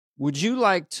Would you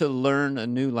like to learn a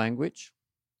new language?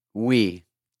 We.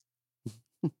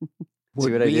 See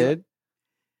what I did?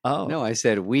 Oh. No, I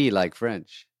said we like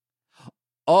French.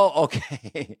 Oh,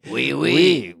 okay.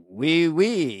 Oui.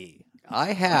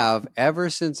 I have, ever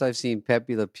since I've seen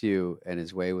Pepe Le Pew and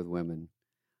his way with women,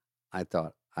 I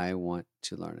thought, I want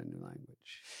to learn a new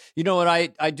language. You know what?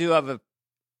 I do have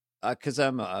because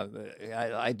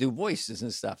I do voices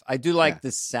and stuff. I do like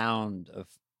the sound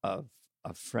of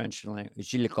French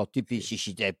language.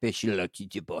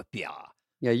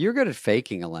 Yeah, you're good at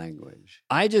faking a language.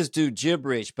 I just do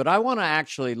gibberish, but I want to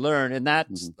actually learn, and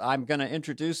that's I'm going to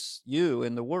introduce you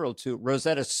in the world to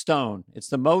Rosetta Stone. It's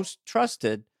the most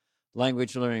trusted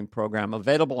language learning program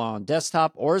available on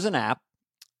desktop or as an app,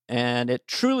 and it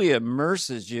truly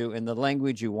immerses you in the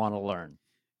language you want to learn.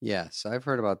 Yes, I've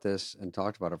heard about this and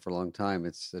talked about it for a long time.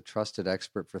 It's a trusted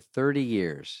expert for 30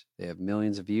 years. They have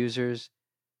millions of users,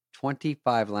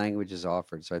 25 languages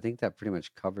offered. So I think that pretty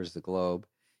much covers the globe.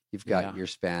 You've got your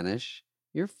Spanish,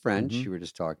 your French, you were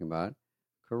just talking about,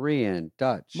 Korean,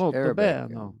 Dutch,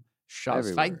 Arabic.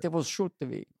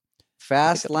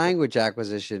 Fast language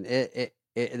acquisition.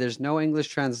 There's no English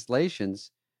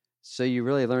translations, so you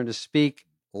really learn to speak,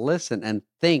 listen, and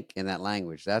think in that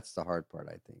language. That's the hard part,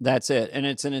 I think. That's it. And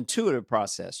it's an intuitive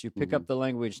process. You pick up the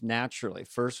language naturally,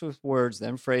 first with words,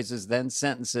 then phrases, then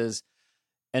sentences.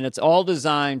 And it's all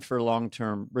designed for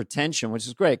long-term retention, which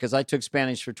is great because I took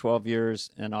Spanish for 12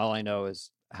 years, and all I know is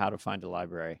how to find a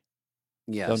library.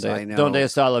 Yes, I know. Donde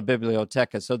está la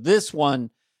biblioteca? So this one,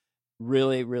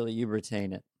 really, you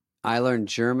retain it. I learned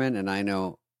German, and I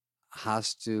know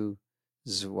hast du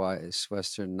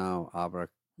Schwester now, aber...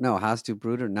 No, hast du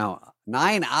Bruder? No.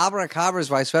 Nein, Abracabras,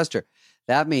 zwei Schwester.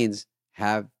 That means,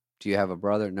 do you have a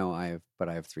brother? No, I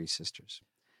have 3 sisters.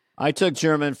 I took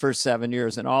German for 7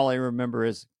 years, and all I remember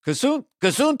is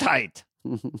Gesundheit.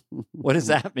 What does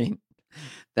that mean?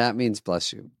 That means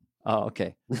bless you. Oh,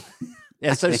 okay.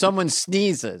 Yeah, so someone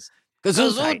sneezes.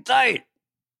 Gesundheit.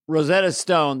 Rosetta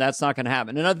Stone, that's not going to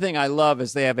happen. Another thing I love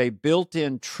is they have a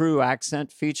built-in true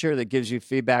accent feature that gives you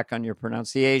feedback on your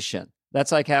pronunciation.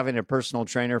 That's like having a personal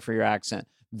trainer for your accent.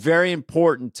 Very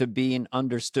important to being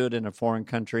understood in a foreign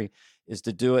country is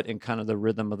to do it in kind of the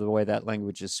rhythm of the way that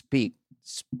language is spoke.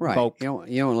 Right. You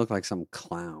don't look like some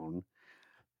clown.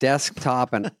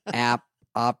 Desktop and app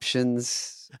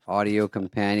options, audio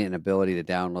companion, ability to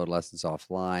download lessons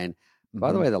offline.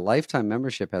 By the way, the lifetime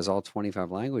membership has all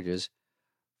 25 languages.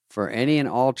 For any and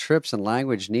all trips and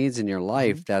language needs in your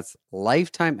life, that's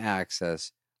lifetime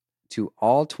access to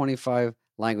all 25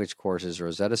 language courses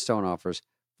Rosetta Stone offers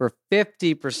for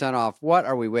 50% off. What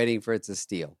are we waiting for? It's a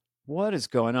steal. What is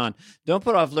going on? Don't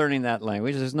put off learning that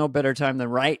language. There's no better time than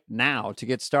right now to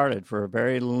get started. For a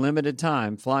very limited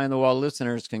time, Fly on the Wall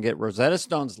listeners can get Rosetta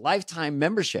Stone's lifetime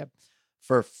membership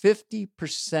for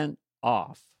 50%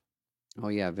 off. Oh,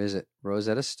 yeah. Visit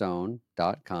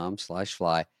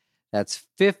rosettastone.com/fly. That's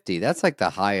 50. That's like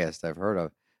the highest I've heard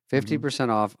of. 50%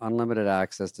 off, unlimited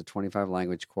access to 25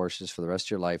 language courses for the rest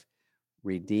of your life.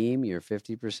 Redeem your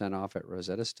 50% off at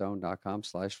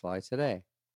rosettastone.com/fly today.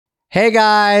 Hey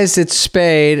guys, it's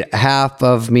Spade, half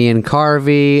of me and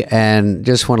Carvey, and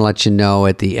just want to let you know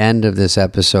at the end of this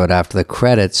episode, after the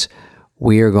credits,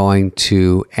 we are going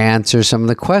to answer some of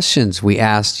the questions we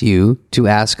asked you to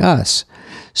ask us.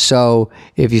 So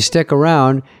if you stick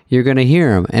around, you're going to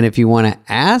hear them. And if you want to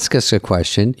ask us a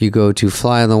question, you go to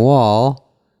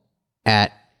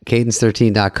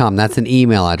flyonthewall@cadence13.com. That's an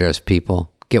email address,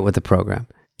 people. Get with the program.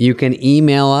 You can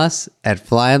email us at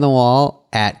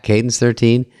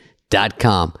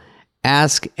flyonthewall@cadence13.com.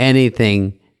 Ask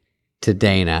anything to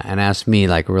Dana and ask me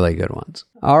like really good ones.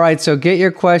 All right, so get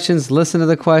your questions, listen to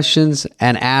the questions,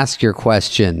 and ask your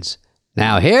questions.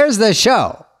 Now, here's the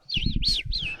show.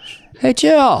 Hey,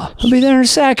 Jill, I'll be there in a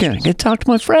second. I get to talk to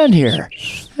my friend here.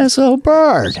 That's a little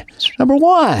bird. Number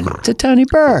 1, it's a tiny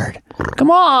bird. Come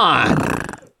on.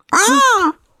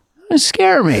 Don't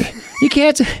scare me. You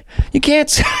can't.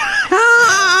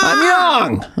 I'm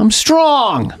young. I'm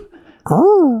strong.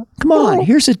 Come on,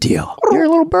 here's the deal. You're a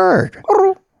little bird.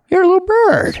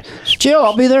 Jill,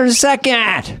 I'll be there in a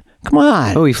second. Come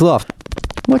on. Oh, he flew off.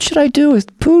 What should I do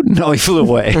with Putin? No, he flew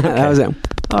away. Okay. That was it.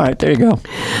 All right, there you go.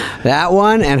 That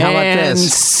one, and how about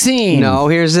this? Scene. No,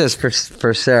 here's this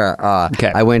for Sarah.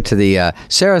 Okay. I went to the,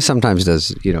 Sarah sometimes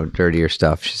does, dirtier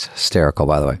stuff. She's hysterical,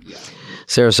 by the way. Yeah.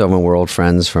 Sarah Silverman, we're old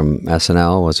friends from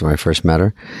SNL, was when I first met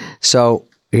her. So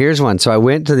here's one. So I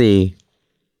went to the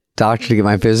doctor to get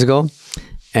my physical,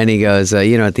 and he goes,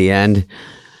 at the end,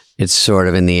 it's sort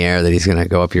of in the air that he's going to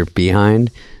go up your behind.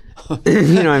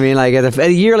 You know what I mean? Like at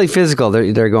a yearly physical,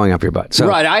 they're going up your butt. So,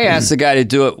 right. I asked the guy to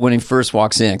do it when he first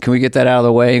walks in. Can we get that out of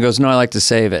the way? He goes, no, I like to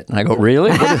save it. And I go,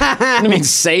 really? What do you mean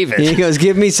save it? He goes,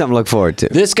 give me something to look forward to.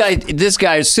 This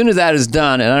guy, as soon as that is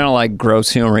done, and I don't like gross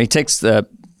humor, he takes the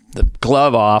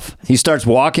glove off. He starts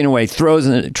walking away, throws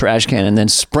in the trash can, and then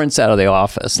sprints out of the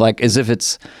office, like as if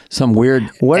it's some weird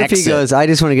What exit. if he goes, I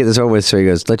just want to get this over with? So he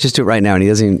goes, let's just do it right now. And he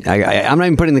doesn't even, I'm not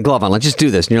even putting the glove on. Let's just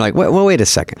do this. And you're like, wait a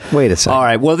second. All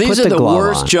right. Well, these are the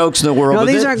worst jokes in the world. No,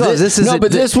 these aren't gloves.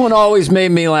 This one always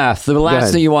made me laugh. The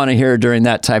last thing you want to hear during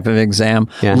that type of exam,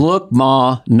 look,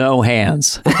 Ma, no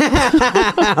hands.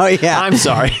 Oh, yeah. I'm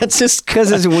sorry. It's just because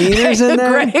his wiener's in there.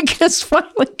 Greg is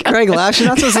finally Greg laughs. You're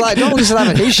not supposed to laugh. Don't just laugh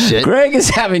at his shit. Greg is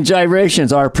having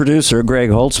gyrations. Our producer, Greg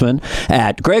Holtzman,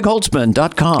 at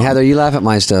gregholtzman.com. Heather, you laugh at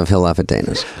my stuff. He'll laugh at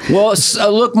Dana's. Well,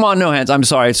 look, Ma, no hands. I'm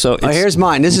sorry. So here's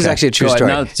mine. This is actually a true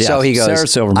story. Now, so he goes, Sarah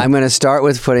Silverman. I'm going to start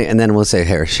with putting, and then we'll say,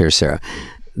 here's Sarah.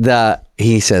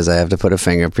 He says, I have to put a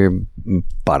finger up your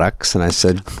buttocks. And I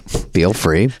said, feel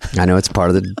free. I know it's part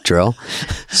of the drill.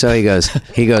 So he goes,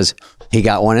 he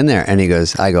got one in there. And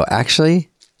I go, actually,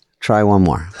 try one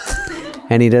more.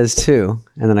 And he does two.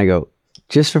 And then I go,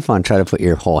 just for fun, try to put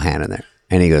your whole hand in there.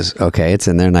 And he goes, okay, it's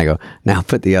in there. And I go, now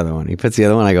put the other one. He puts the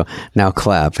other one. I go, now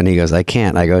clap. And he goes, I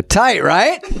can't. I go, tight,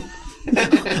 right?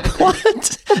 What?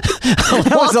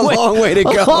 That was a long way to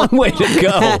go. A long way to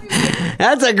go.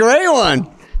 That's a great one.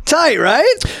 Tight,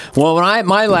 right? Well, when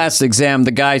my last exam,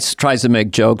 the guy tries to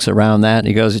make jokes around that. And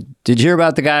he goes, did you hear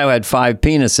about the guy who had 5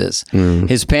 penises?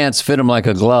 His pants fit him like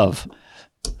a glove.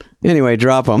 Anyway,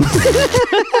 drop them.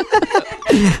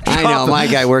 I know. My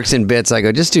guy works in bits. I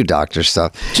go, just do doctor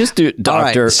stuff. Just do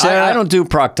doctor. Right, Sarah, I don't do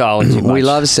proctology much. We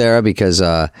love Sarah because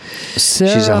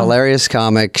she's a hilarious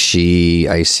comic.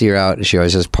 I see her out. She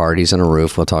always has parties on a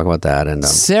roof. We'll talk about that. And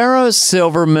Sarah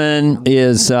Silverman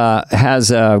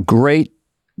has a great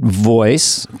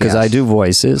voice because I do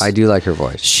voices. I do like her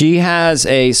voice. She has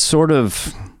a sort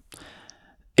of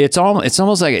it's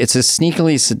almost like it's a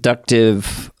sneakily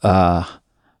seductive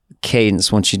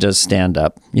cadence when she does stand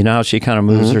up. You know how she kind of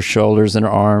moves her shoulders and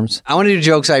her arms. I want to do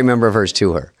jokes I remember of hers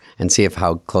to her and see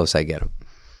how close I get them.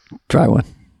 Try one.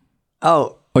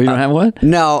 Oh, you don't have one?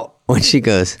 No. When she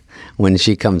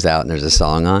comes out and there's a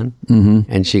song on,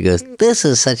 and she goes, "This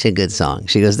is such a good song."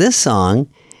 She goes, "This song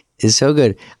is so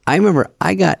good." I remember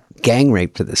I got gang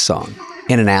raped to this song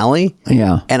in an alley.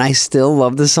 Yeah, and I still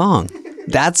love the song.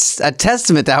 That's a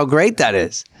testament to how great that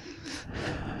is.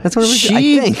 That's what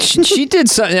I think. She did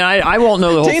something. I won't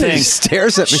know the whole Dana thing.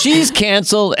 Stares at me. She's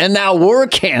canceled, and now we're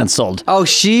canceled. Oh,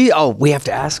 we have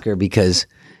to ask her because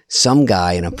some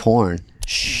guy in a porn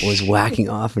was whacking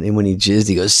off, and when he jizzed,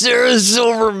 he goes, "Sarah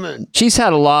Silverman." She's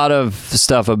had a lot of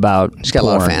stuff about. She's got a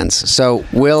lot of fans, so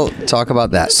we'll talk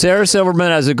about that. Sarah Silverman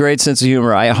has a great sense of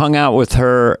humor. I hung out with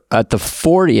her at the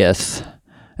 40th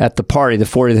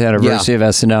anniversary of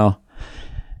SNL.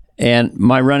 And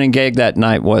my running gag that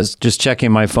night was just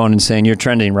checking my phone and saying, "You're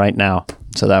trending right now."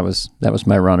 So that was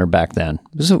my runner back then.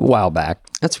 It was a while back.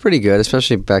 That's pretty good,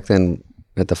 especially back then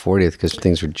at the 40th because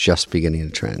things were just beginning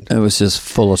to trend. It was just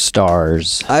full of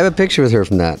stars. I have a picture with her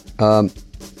from that. All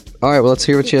right, well, let's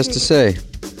hear what she has to say.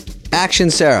 Action,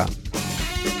 Sarah.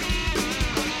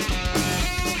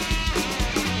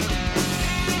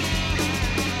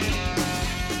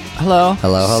 Hello.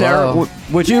 Hello. Sarah,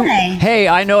 would you? Hey,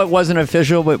 I know it wasn't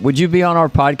official, but would you be on our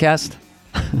podcast?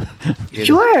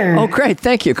 Sure. Oh, great.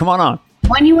 Thank you. Come on.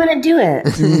 When do you want to do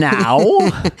it? Now.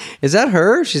 Is that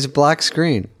her? She's a black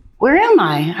screen. Where am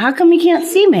I? How come you can't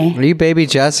see me? Are you baby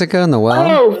Jessica in the well?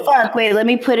 Oh, fuck. Wait, let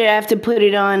me put it. I have to put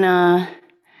it on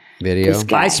video. This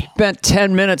guy. I spent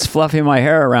 10 minutes fluffing my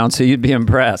hair around so you'd be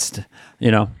impressed. You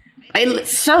know. It looks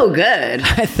so good.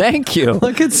 Thank you.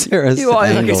 Look at Sarah's Look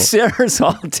angle. at Sarah's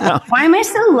all down. Why am I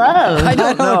so low? I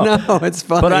don't know. It's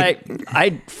funny. But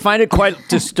I find it quite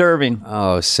disturbing.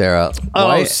 Oh, Sarah. Oh,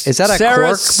 Why? Is that a Sarah cork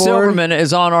board? Silverman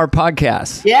is on our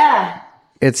podcast. Yeah.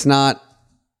 It's not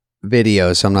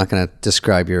video, so I'm not going to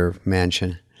describe your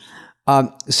mansion.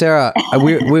 Sarah,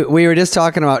 we were just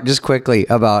talking about, just quickly,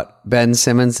 about Ben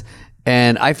Simmons,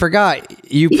 and I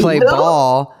forgot you play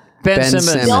ball. Ben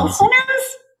Simmons. Bill Simmons?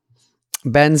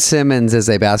 Ben Simmons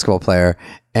is a basketball player,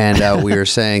 and we were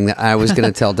saying that I was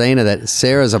going to tell Dana that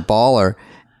Sarah's a baller,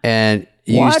 and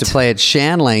you used to play at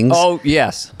Shanling's. Oh,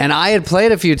 yes. And I had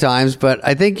played a few times, but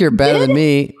I think you're better than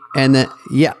me. And then,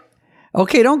 yeah.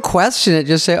 Okay, don't question it.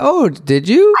 Just say, "Oh, did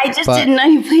you?" I just didn't know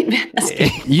you played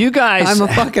basketball. You guys. I'm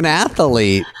a fucking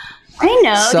athlete. I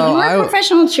know. So you were a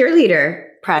professional cheerleader.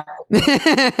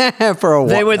 For a while.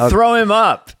 They would throw him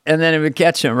up, and then it would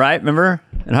catch him, right? Remember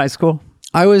in high school?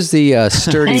 I was the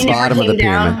sturdy And he never bottom of the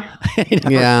came pyramid.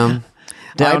 down. Yeah.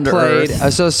 Down to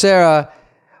earth. So Sarah,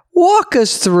 walk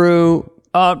us through.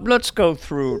 Let's go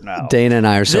through now. Dana and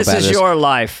I are so This bad at is this. your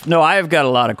life. No, I've got a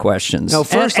lot of questions. No,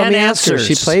 first and let me ask her.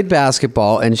 She answers. played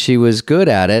basketball and she was good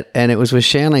at it, and it was with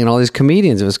Shanley and all these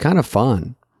comedians. It was kind of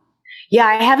fun. Yeah,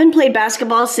 I haven't played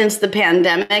basketball since the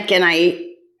pandemic,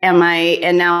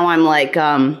 and now I'm like,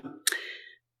 I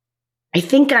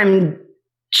think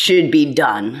should be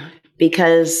done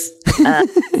because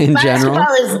In general,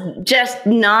 basketball is just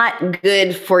not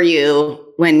good for you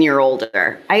when you're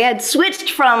older. I had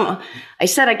switched I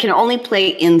said I can only play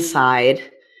inside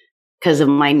because of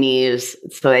my knees.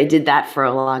 So I did that for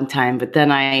a long time. But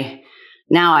then I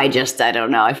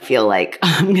don't know. I feel like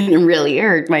I'm going to really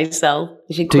hurt myself.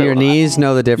 do your knees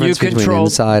know the difference between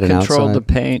inside and control outside? the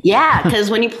paint. Yeah, because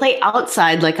when you play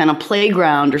outside, like on a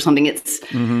playground or something, it's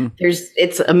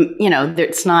it's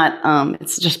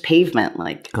just pavement.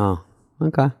 Like, Oh,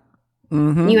 okay.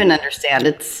 you can understand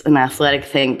it's an athletic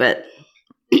thing, but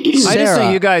I just Sarah.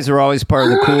 think you guys are always part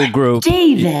of the cool group.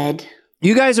 David,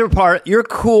 You guys are you're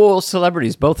cool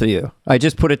celebrities, both of you. I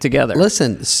just put it together.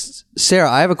 Listen,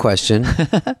 Sarah, I have a question.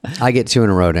 I get 2 in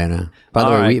a row, Dana. By the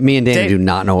All way, right. me and Dana do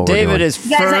not know what we're David doing. is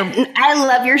you guys, firm. I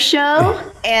love your show,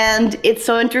 and it's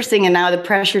so interesting. And now the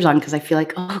pressure's on because I feel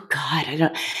like, oh God, I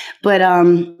don't. But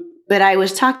I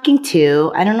was talking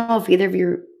to, I don't know if either of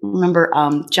you remember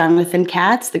Jonathan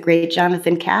Katz, the great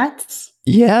Jonathan Katz.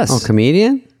 Yes. Oh,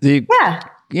 comedian? Yeah,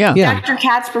 Yeah. Dr.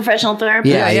 Katz, professional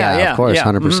therapist. Yeah, of course,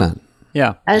 100%.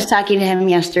 Yeah. I was talking to him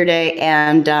yesterday,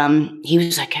 and he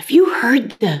was like, have you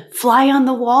heard the Fly on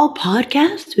the Wall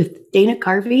podcast with Dana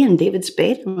Carvey and David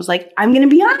Spade? And I was like, I'm going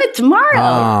to be on it tomorrow.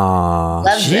 Oh,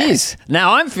 Loves it. Jeez.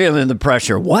 Now I'm feeling the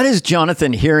pressure. What is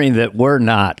Jonathan hearing that we're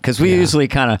not? Because we usually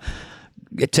kind of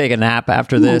take a nap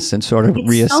after this and sort of It's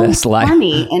reassess so life.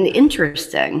 funny and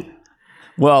interesting.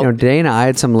 Well, Dana, I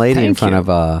had some lady in Thank front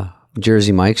you. of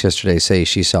Jersey Mike's yesterday say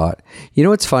she saw it. You know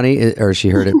what's funny? Or she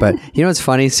heard it, but you know what's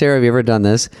funny, Sarah? Have you ever done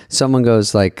this? Someone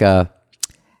goes like,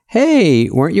 hey,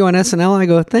 weren't you on SNL? I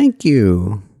go, thank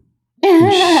you.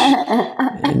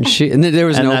 And there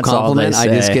was And no that's all they compliment. I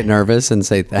just say. get nervous and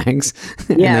say thanks.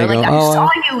 Yeah, and they like go, I saw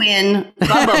you in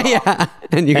blah, blah, blah. yeah.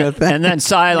 And you go, thanks. and then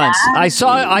silence. I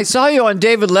saw you on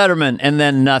David Letterman and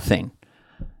then nothing.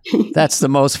 That's the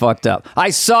most fucked up. I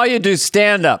saw you do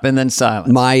stand up and then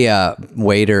silence. My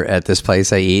waiter at this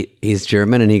place I eat, he's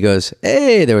German, and he goes,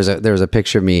 "Hey, there was a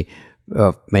picture of me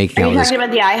making Are out you this." talking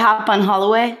about the IHOP on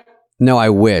Holloway? No, I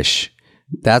wish.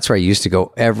 That's where I used to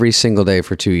go every single day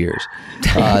for 2 years.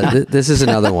 This is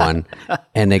another one,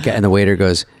 and the waiter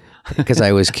goes, because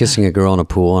I was kissing a girl in a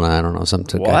pool, and I don't know,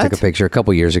 I took a picture a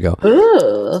couple years ago,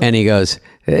 and he goes,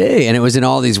 "Hey," and it was in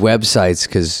all these websites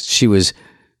because she was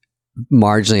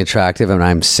marginally attractive and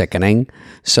I'm sickening.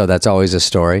 So that's always a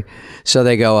story. So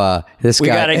they go, this We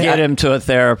guy. got to get him to a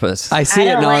therapist. I see I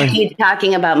it. don't No, like you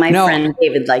talking about my No. friend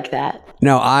David like that.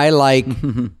 no, I like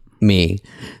me.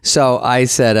 So I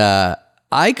said,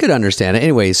 I could understand it.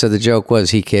 Anyway, so the joke was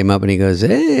he came up and he goes,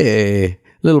 "Hey,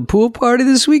 little pool party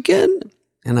this weekend?"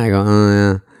 And I go, "Oh,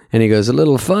 yeah." And he goes, "A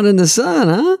little fun in the sun,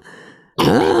 huh?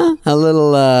 Huh? A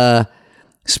little,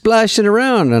 splashing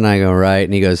around." And I go, "Right."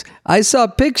 And he goes, "I saw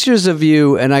pictures of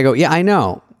you." And I go, "Yeah, I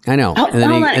know. Oh, And then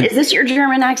hold on. Is this your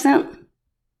German accent?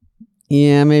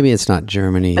 yeah, maybe it's not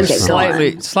Germany. Okay, It's go not-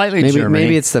 on. Slightly maybe Germany.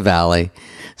 maybe it's the valley.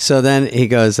 So then he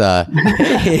goes, he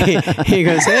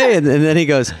goes, "Hey," and then he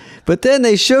goes, "But then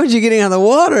they showed you getting on the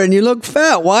water and you look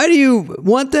fat. Why do you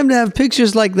want them to have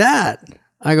pictures like that?"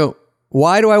 I go,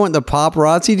 "Why do I want the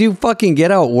paparazzi? Do you fucking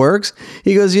get how it works?"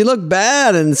 He goes, "You look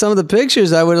bad." And some of the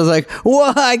pictures I was like,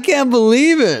 "Whoa, I can't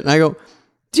believe it." And I go,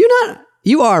 "Do you not,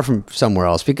 you are from somewhere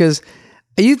else because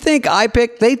you think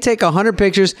they take 100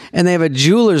 pictures and they have a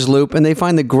jeweler's loop and they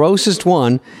find the grossest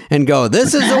one and go,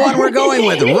 'This is the one we're going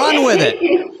with. Run with it.'"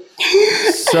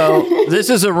 So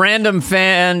this is a random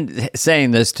fan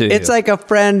saying this to you. It's like a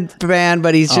friend fan,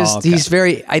 but he's just, okay. he's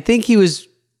very, I think he was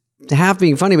half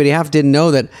being funny, but he half didn't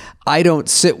know that I don't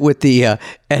sit with the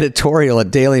editorial at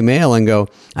Daily Mail and go,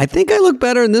 "I think I look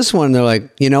better in this one." And they're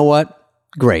like, "You know what?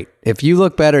 Great. If you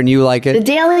look better and you like The it."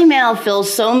 Daily Mail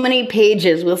fills so many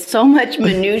pages with so much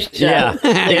minutia.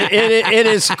 yeah, it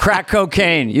is crack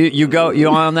cocaine. You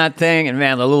on that thing, and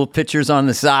man, the little pictures on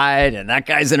the side, and that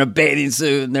guy's in a bathing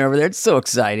suit, and they're over there. It's so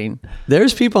exciting.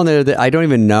 There's people in there that I don't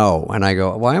even know. And I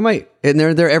go, "Why am I?" And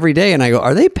they're there every day. And I go,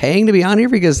 "Are they paying to be on here?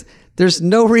 Because there's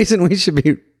no reason we should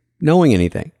be knowing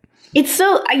anything." It's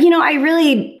so, I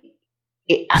really,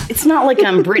 it's not like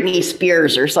I'm Britney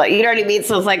Spears or something. You know what I mean?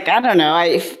 So it's like, I don't know.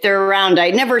 If they're around,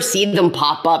 I never see them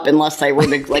pop up unless I were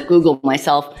to like Google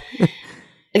myself.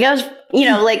 Like I was,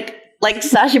 like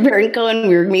Sacha Baron Cohen,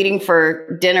 we were meeting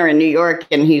for dinner in New York,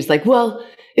 and he's like, well,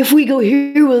 if we go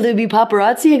here, will there be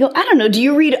paparazzi? I go, I don't know. Do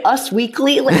you read Us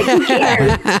Weekly? Like, who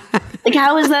cares? Like,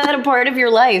 how is that a part of your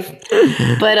life?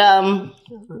 But,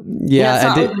 it's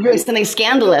not really something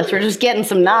scandalous. We're just getting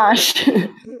some nosh.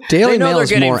 Daily Mail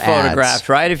is more photographed,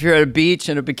 right? If you're at a beach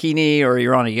in a bikini or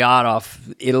you're on a yacht off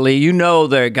Italy,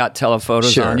 they got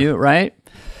telephotos on you, right?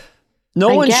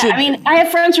 No one should. I mean, I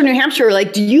have friends from New Hampshire who are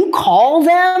like, do you call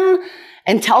them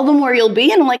and tell them where you'll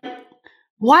be? And I'm like,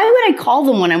 why would I call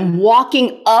them when I'm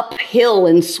walking uphill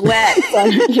in sweat?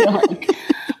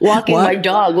 Walking my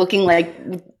dog, looking like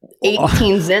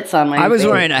 18 zits on my face. I was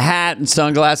wearing a hat and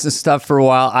sunglasses and stuff for a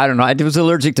while. I don't know. I was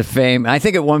allergic to fame. I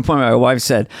think at one point my wife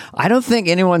said, I don't think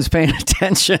anyone's paying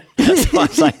attention. So I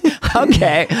was like,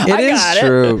 okay, it is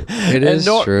true. It is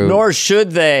true. Nor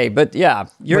should they. But yeah.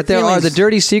 The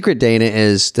dirty secret, Dana,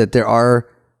 is that there are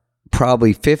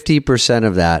probably 50%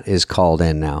 of that is called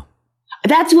in now.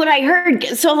 That's what I heard.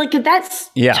 So like, that's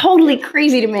totally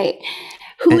crazy to me.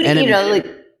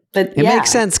 But it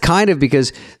makes sense kind of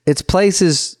because it's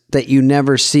places that you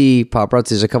never see paparazzi.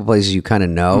 There's a couple places you kind of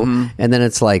know. Mm-hmm. And then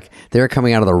it's like they're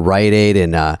coming out of the Rite Aid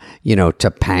in,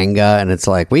 Topanga. And it's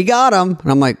like, we got them.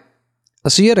 And I'm like,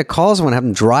 so you had to call someone, have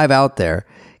them drive out there,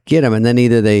 get them. And then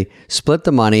either they split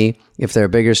the money if they're a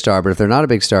bigger star. But if they're not a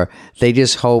big star, they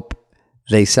just hope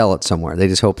they sell it somewhere. They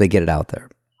just hope they get it out there.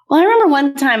 Well, I remember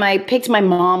one time I picked my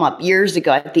mom up years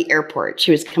ago at the airport.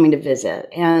 She was coming to visit.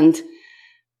 And,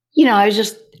 I was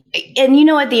just... And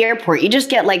at the airport, you just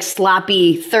get like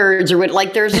sloppy thirds or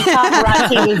like there's a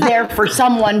paparazzi who's there for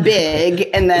someone big,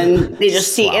 and then they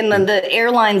just see, and then the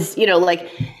airlines,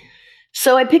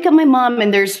 so I pick up my mom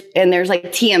and there's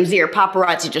like TMZ or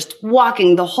paparazzi just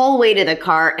walking the whole way to the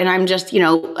car, and I'm just,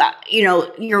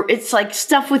 it's like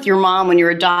stuff with your mom when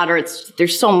you're a daughter.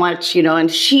 There's so much,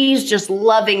 and she's just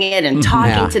loving it and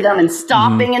talking to them and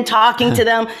stopping and talking to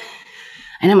them.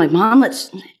 And I'm like, Mom, let's,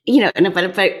 and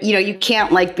if you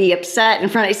can't like be upset in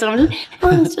front of someone.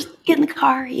 Let's just get in the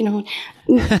car, and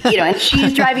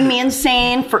she's driving me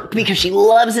insane because she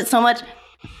loves it so much.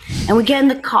 And we get in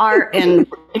the car and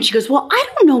she goes, well, I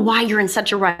don't know why you're in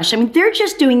such a rush. I mean, they're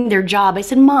just doing their job. I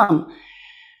said, Mom,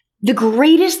 the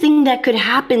greatest thing that could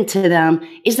happen to them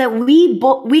is that we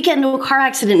get into a car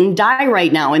accident and die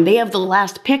right now, and they have the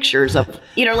last pictures of,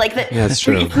 like that. That's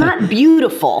true. It's not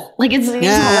beautiful. Like it's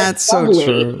that's so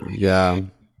true. Yeah.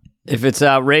 If it's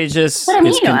outrageous, but I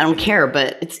mean, I don't care.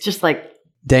 But it's just like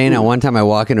Dana. One time I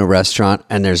walk into a restaurant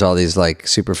and there's all these like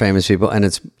super famous people, and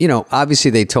it's obviously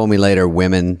they told me later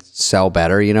women sell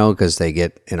better, because they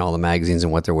get in all the magazines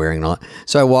and what they're wearing and all that.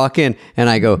 So I walk in and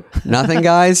I go, nothing,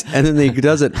 guys, and then he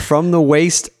does it from the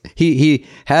waist. He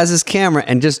has his camera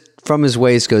and just from his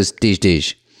waist goes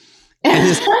dish.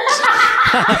 And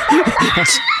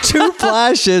two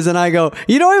flashes, and I go,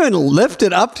 you don't even lift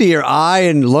it up to your eye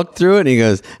and look through it. And he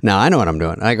goes, no, I know what I'm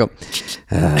doing. And I go,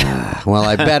 well,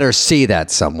 I better see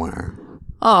that somewhere.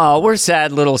 Oh, we're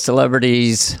sad little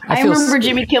celebrities. I remember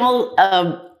Jimmy Kimmel.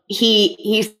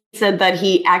 He said that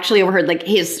he actually overheard like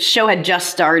his show had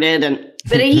just started,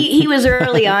 but he was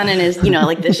early on in his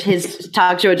his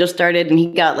talk show had just started, and he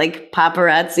got like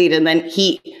paparazzi'd, and then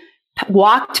he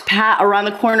walked around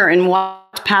the corner and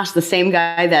walked past the same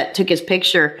guy that took his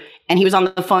picture, and he was on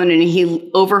the phone, and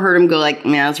he overheard him go like,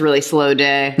 man, it's a really slow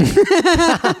day.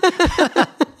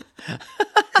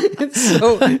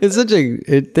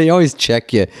 They always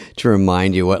check you to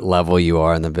remind you what level you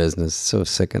are in the business. It's so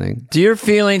sickening. Do your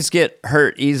feelings get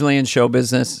hurt easily in show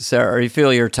business, Sarah, or you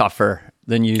feel you're tougher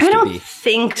than you used to be? I don't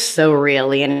think so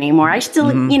really anymore. I still,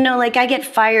 I get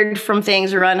fired from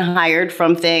things or unhired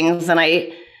from things, and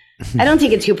I don't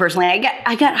take it too personally.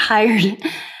 I got hired.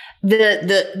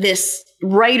 This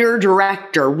writer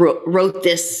director wrote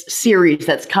this series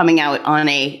that's coming out on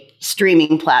a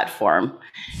streaming platform,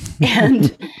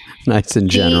 and nice in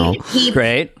general.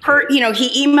 Great.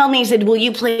 He emailed me and said, "Will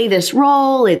you play this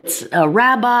role? It's a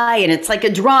rabbi, and it's like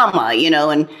a drama,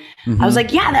 And I was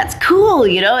like, "Yeah, that's cool."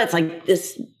 It's like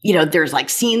this. There's like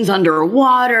scenes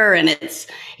underwater, and it's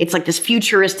like this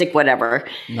futuristic whatever.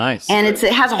 Nice. And it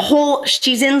has a whole.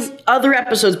 She's in other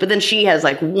episodes, but then she has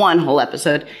like one whole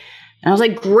episode. And I was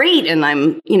like, great. And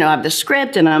I'm, I have the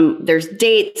script and there's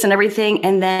dates and everything.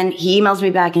 And then he emails me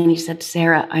back and he said,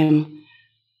 Sarah, I'm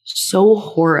so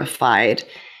horrified.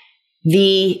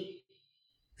 The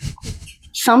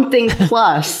something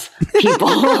plus people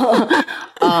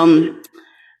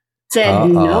said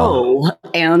no.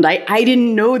 And I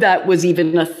didn't know that was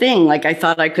even a thing. Like I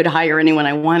thought I could hire anyone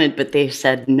I wanted, but they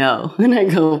said no. And I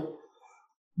go,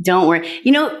 don't worry.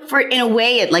 In a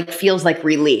way, it like feels like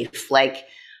relief. Like,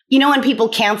 you know, when people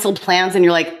cancel plans and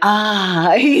you're like,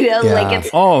 like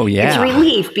it's it's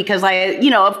relief because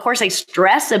of course I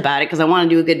stress about it because I want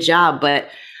to do a good job. But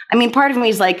I mean, part of me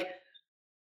is like,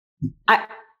 I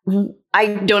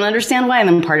don't understand why. And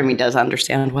then part of me does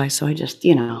understand why. So I just,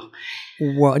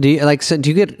 Well, do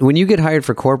you get, when you get hired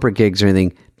for corporate gigs or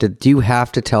anything, do you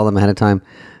have to tell them ahead of time?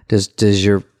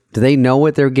 Do they know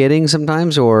what they're getting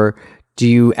sometimes, or do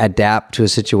you adapt to a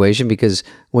situation? Because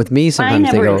with me, sometimes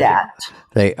I never adapt.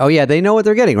 They know what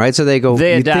they're getting, right? So they go,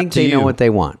 they think they know what they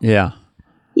want. Yeah.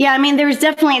 Yeah, I mean, there was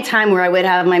definitely a time where I would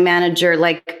have my manager,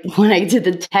 like when I did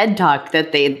the TED Talk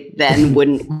that they then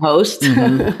wouldn't post.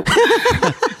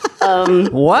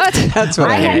 What? That's what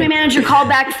I had my manager call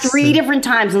back 3 different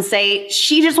times and say,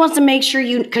 she just wants to make sure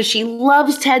because she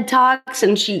loves TED Talks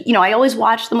and she, I always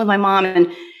watch them with my mom and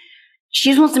she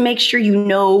just wants to make sure you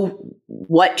know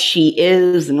what she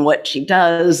is and what she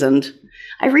does. And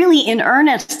I really, in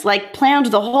earnest, planned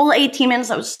the whole 18 minutes.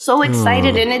 I was so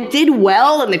excited and it did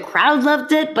well and the crowd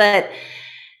loved it. But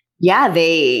yeah,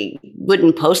 they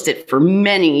wouldn't post it for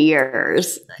many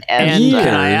years. And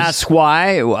can I ask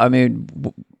why? I mean,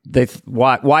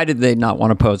 why did they not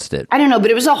want to post it? I don't know, but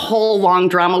it was a whole long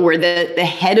drama where the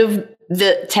head of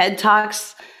the TED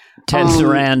Talks, Ted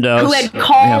Sarandos, who had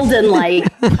called and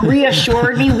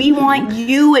reassured me, we want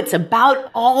you. It's about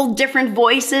all different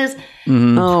voices.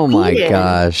 Mm-hmm. Oh my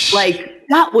gosh.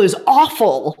 That was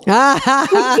awful. He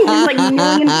was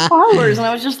million followers. And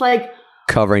I was just like,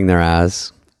 covering their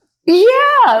ass.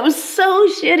 Yeah, it was so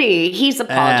shitty. He's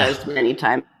apologized many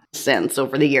times since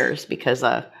over the years because,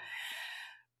 when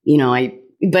you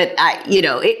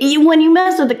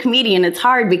mess with a comedian, it's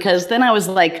hard because then I was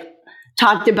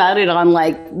talked about it on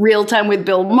Real Time with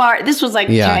Bill Maher. This was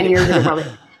 10 years ago, probably.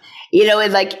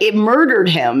 It murdered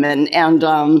him, and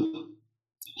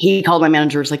he called my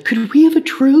manager. Was like, "Could we have a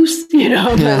truce?"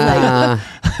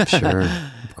 Sure,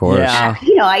 of course. Yeah.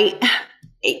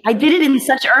 I did it in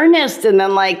such earnest, and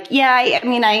then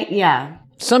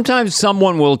Sometimes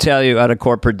someone will tell you at a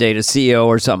corporate date, a CEO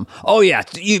or something, oh yeah,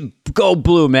 you go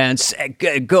blue, man.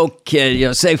 Go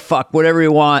kid, say fuck, whatever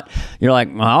you want. You're like,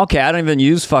 well, okay, I don't even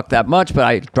use fuck that much, but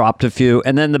I dropped a few.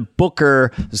 And then the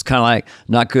booker is kind of like,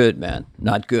 not good, man,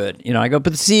 not good. I go,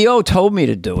 but the CEO told me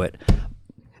to do it.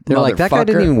 They're like, that guy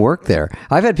didn't even work there.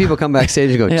 I've had people come backstage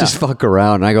and go, just fuck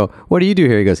around. And I go, what do you do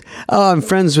here? He goes, oh, I'm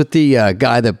friends with the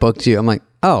guy that booked you. I'm like,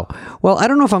 oh, well, I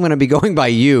don't know if I'm going to be going by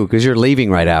you because you're leaving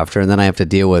right after. And then I have to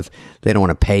deal with, they don't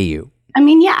want to pay you. I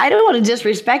mean, I don't want to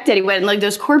disrespect anyone.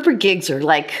 Those corporate gigs are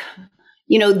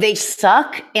they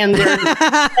suck. And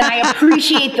I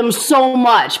appreciate them so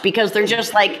much because they're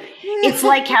just it's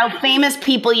like how famous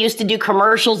people used to do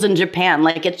commercials in Japan.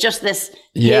 It's just this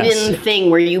hidden thing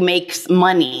where you make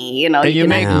money, And you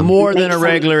make more than a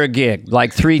regular gig,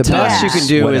 3 times. The best you can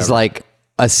do is a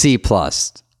C+.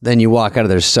 Then you walk out of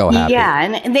there so happy. Yeah,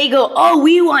 and they go, oh,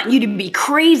 we want you to be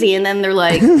crazy. And then they're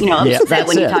like, upset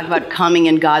when you talk about coming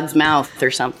in God's mouth or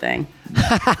something.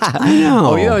 I know.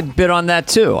 Oh, you had a bit on that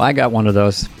too. I got one of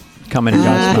those coming in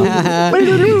God's mouth.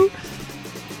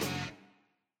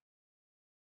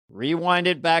 Rewind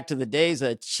it back to the days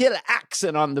of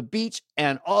chillaxing on the beach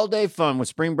and all-day fun with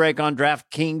Spring Break on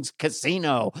DraftKings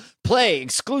Casino. Play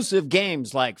exclusive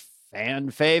games like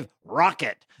Fan Fave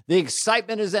Rocket. The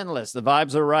excitement is endless, the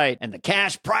vibes are right, and the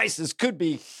cash prizes could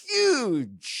be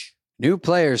huge. New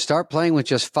players start playing with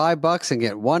just $5 and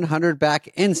get $100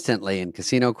 back instantly in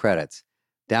casino credits.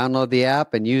 Download the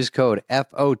app and use code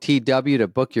FOTW to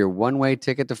book your one-way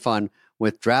ticket to fun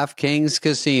with DraftKings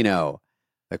Casino.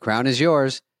 The crown is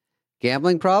yours.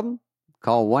 Gambling problem?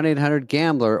 Call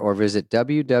 1-800-GAMBLER or visit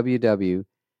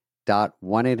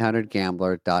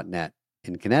www.1800gambler.net.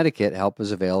 In Connecticut, help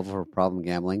is available for problem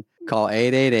gambling. Call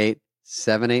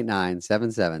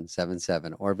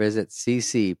 888-789-7777 or visit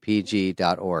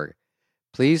ccpg.org.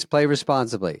 Please play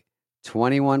responsibly.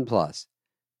 21 plus.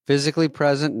 Physically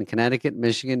present in Connecticut,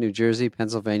 Michigan, New Jersey,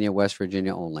 Pennsylvania, West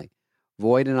Virginia only.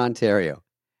 Void in Ontario.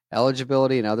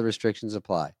 Eligibility and other restrictions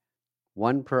apply.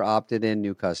 1 per opted-in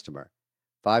new customer.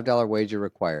 $5 wager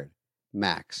required.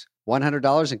 Max.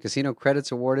 $100 in casino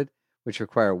credits awarded, which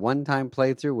require one-time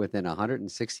playthrough within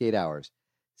 168 hours.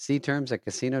 See terms at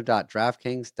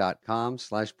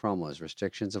casino.draftkings.com/promos.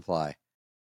 Restrictions apply.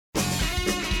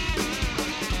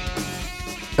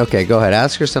 Okay, go ahead.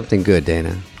 Ask her something good,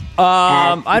 Dana.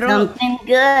 I don't know. Something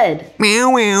good.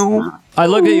 Meow, meow. I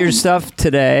looked at your stuff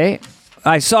today.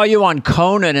 I saw you on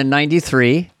Conan in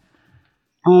 '93.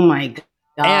 Oh my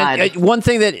God. And one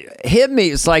thing that hit me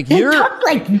is you're talk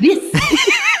like this.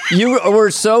 You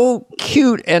were so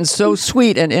cute and so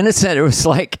sweet and innocent. It was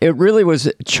it really was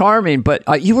charming. But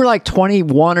you were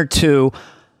 21 or 2,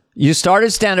 You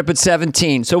started stand-up at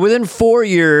 17. So within 4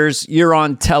 years, you're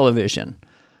on television.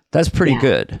 That's pretty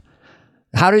good.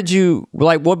 How did you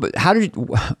how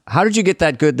did you get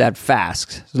that good that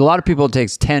fast? A lot of people it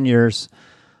takes 10 years.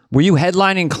 Were you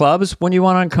headlining clubs when you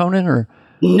went on Conan or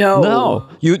No.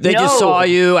 They just saw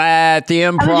you at the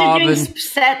Improv. I was just doing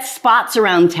set spots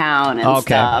around town and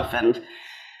stuff.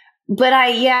 But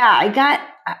I got,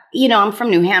 I'm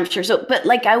from New Hampshire. So, but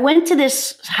like I went to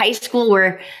this high school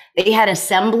where they had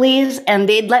assemblies and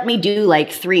they'd let me do like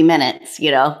 3 minutes,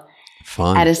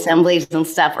 Fun. at assemblies and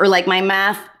stuff. Or like my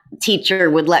math teacher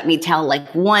would let me tell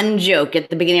like one joke at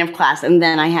the beginning of class and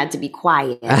then I had to be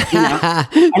quiet,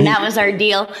 and that was our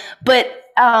deal. But,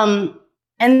 but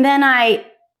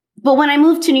when I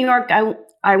moved to New York,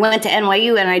 I went to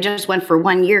NYU and I just went for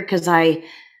 1 year because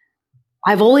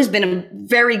I've always been a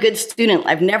very good student.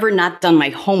 I've never not done my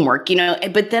homework,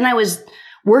 but then I was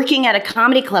working at a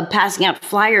comedy club, passing out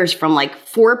flyers from like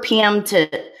 4 p.m. to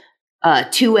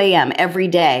 2 a.m. every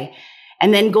day.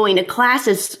 And then going to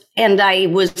classes, and I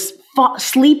was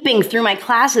sleeping through my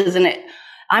classes, and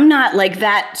I'm not like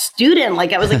that student.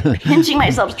 Like I was like pinching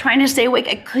myself, trying to stay awake.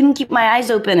 I couldn't keep my eyes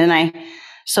open, and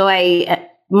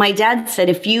my dad said,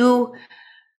 if you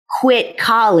quit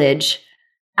college,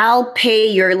 I'll pay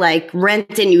your like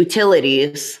rent and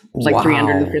utilities. It's like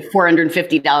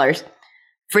 $450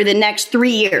 for the next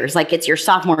 3 years. Like it's your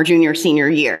sophomore, junior, senior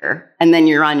year, and then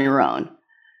you're on your own.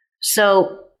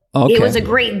 So. Okay. It was a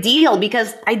great deal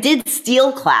because I did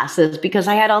steal classes because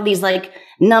I had all these like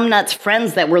numbnuts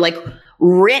friends that were like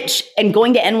rich and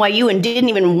going to NYU and didn't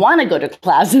even want to go to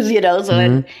classes,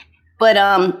 So, but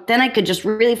then I could just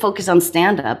really focus on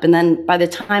stand up. And then by the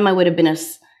time I would have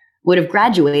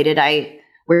graduated, I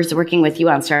was working with you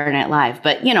on Saturday Night Live.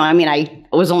 But I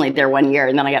was only there 1 year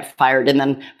and then I got fired. And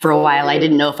then for a while, I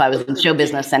didn't know if I was in show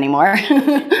business anymore.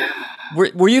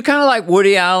 Were you kind of like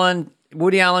Woody Allen,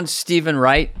 Stephen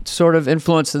Wright sort of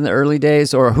influence in the early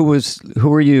days, or who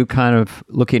were you kind of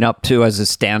looking up to as a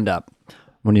stand-up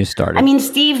when you started? I mean,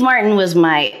 Steve Martin was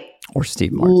my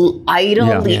idol.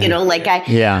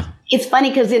 It's funny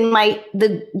because in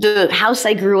the house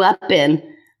I grew up in,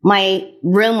 my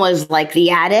room was like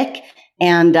the attic,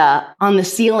 and on the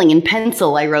ceiling in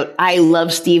pencil I wrote "I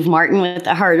love Steve Martin" with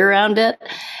a heart around it.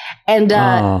 And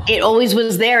it always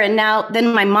was there. And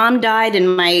then my mom died,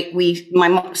 and my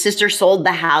sister sold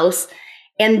the house,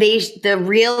 and the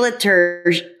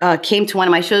realtor came to one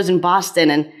of my shows in Boston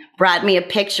and brought me a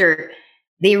picture.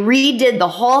 They redid the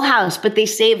whole house, but they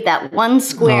saved that one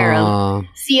square of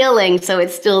ceiling, so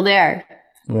it's still there.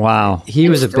 Wow, he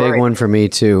was a big one for me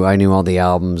too. I knew all the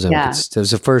albums, and it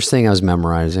was the first thing I was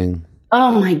memorizing.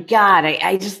 Oh my God.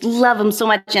 I just love him so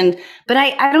much. But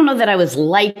I don't know that I was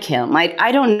like him.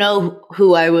 I don't know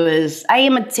who I was. I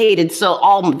imitated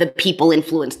all the people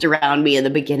influenced around me in the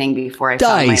beginning before I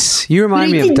Dice. You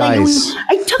remind me of Dice.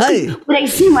 When I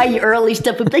see my early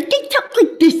stuff, I'm like, they talk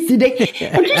like this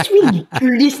today. I'm just really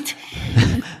artist.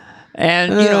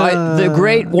 And, the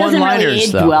great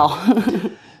one-liners, really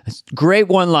well. Great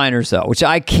one-liners, though, which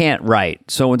I can't write.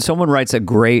 So when someone writes a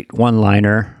great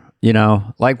one-liner,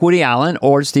 like Woody Allen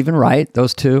or Stephen Wright,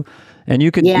 those two. And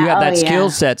you have that skill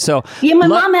set. So my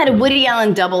mom had a Woody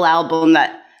Allen double album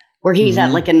where he's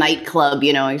at like a nightclub,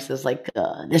 he says like,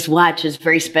 this watch is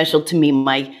very special to me.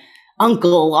 My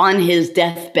uncle on his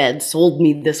deathbed sold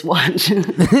me this watch.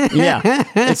 Yeah.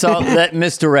 It's all that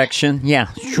misdirection.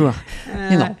 Yeah, sure.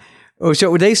 Oh,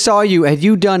 so they saw you. Had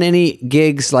you done any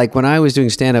gigs? Like when I was doing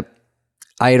stand-up,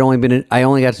 I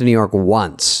only got to New York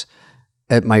once.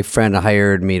 My friend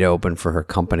hired me to open for her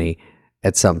company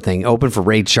at something. Open for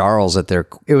Ray Charles at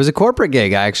it was a corporate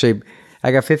gig. I got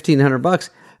 $1,500.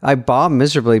 I bombed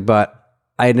miserably, but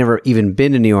I had never even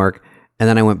been to New York. And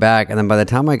then I went back. And then by the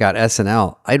time I got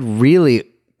SNL, I'd really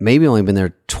maybe only been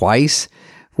there twice.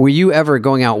 Were you ever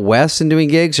going out west and doing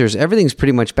gigs, or is everything's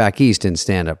pretty much back east in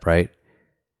stand-up, right?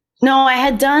 No, I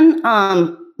had done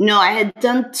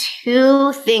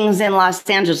 2 things in Los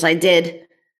Angeles. I did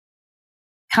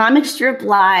Comic Strip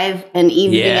Live and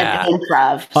Evening at the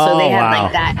Improv. So they had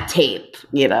like that tape,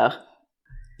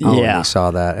 Oh, I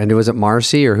saw that. And was it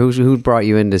Marcy, or who brought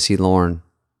you in to see Lorne?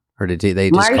 Or did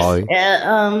they just call you?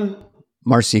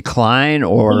 Marcy Klein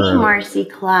or Marcy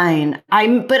Klein.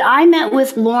 I met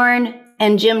with Lorne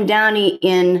and Jim Downey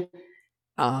in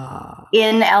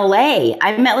LA.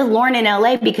 I met with Lorne in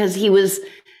LA because he was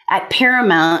at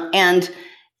Paramount, and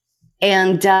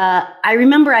I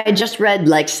remember I just read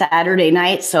like Saturday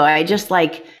Night, so I just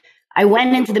like I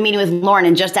went into the meeting with Lauren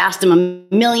and just asked him a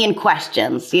million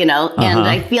questions, and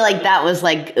I feel like that was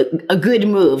like a good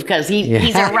move because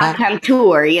he's a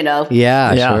raconteur,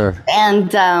 Yeah, sure.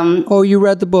 And you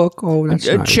read the book? Oh, that's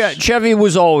nice. Chevy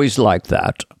was always like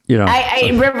that. I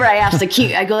remember I asked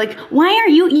I go like, why are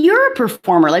you're a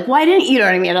performer? Like, why didn't you know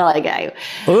what I mean?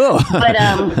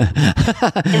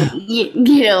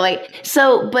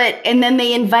 And then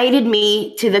they invited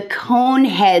me to the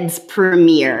Coneheads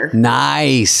premiere.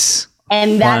 Nice.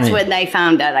 And that's when I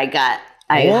found out I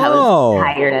was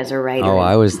hired as a writer. Oh,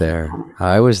 I was there.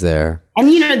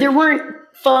 And there weren't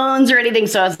phones or anything.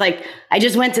 So I was like, I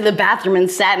just went to the bathroom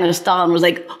and sat in a stall and was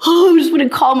like, I just want to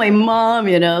call my mom,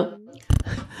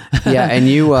 Yeah, and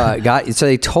you so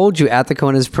they told you at the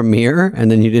Coneheads premiere,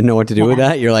 and then you didn't know what to do with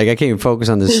that? You're like, I can't even focus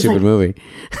on this stupid movie.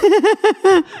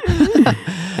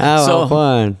 So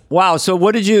fun. Wow, so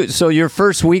your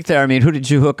first week there, who did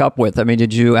you hook up with?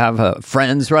 Did you have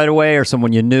friends right away or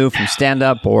someone you knew from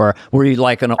stand-up, or were you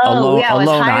like an alone I was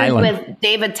hired island? with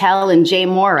David Tell and Jay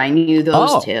Moore. I knew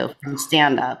those two from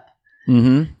stand-up.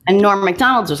 Mm-hmm. And Norm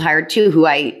MacDonald's was hired too, who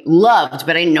I loved,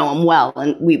 but I didn't know him well.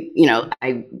 And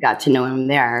I got to know him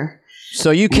there. So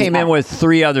you came in with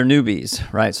 3 other newbies,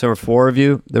 right? So 4 of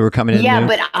you that were coming in. Yeah, new?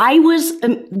 but I was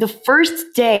the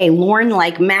first day. Lauren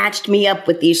matched me up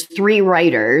with these 3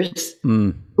 writers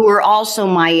who were also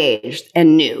my age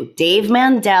and new: Dave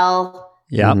Mandel,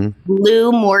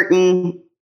 Lou Morton,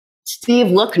 Steve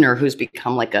Lookner, who's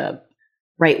become like a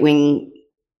right-wing.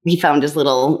 He found his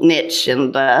little niche,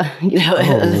 and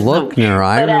Lookner.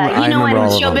 I remember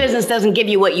and show business doesn't give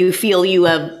you what you feel you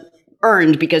have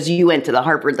earned because you went to the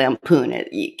Harvard Lampoon.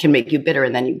 It can make you bitter,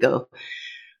 and then you go,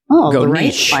 the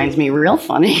right finds me real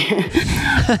funny.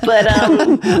 But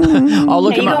I'll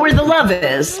look you know where the love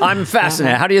is. I'm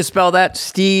fascinated. How do you spell that,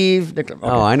 Steve? Okay.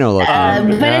 Oh, I know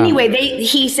Lookner. But anyway,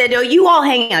 he said, you all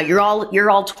hang out. You're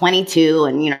all 22,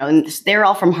 and and they're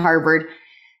all from Harvard.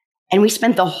 And we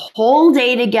spent the whole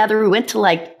day together. We went to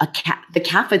the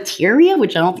cafeteria,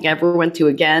 which I don't think I ever went to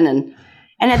again. And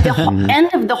at the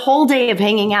end of the whole day of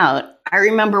hanging out, I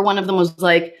remember one of them was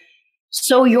like,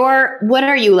 so what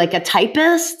are you, like a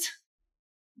typist?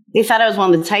 They thought I was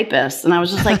one of the typists. And I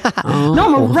was just like, no,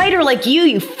 I'm a writer like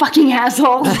you fucking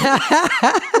asshole.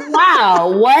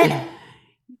 Wow, what?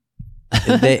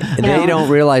 They don't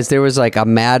realize there was like a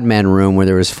Mad Men room where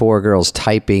there was 4 girls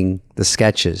typing the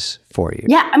sketches for you.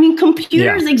 Yeah,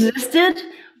 computers existed,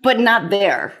 but not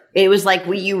there. It was like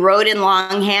you wrote in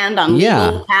longhand on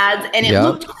legal pads, and it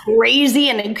looked crazy,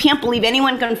 and I can't believe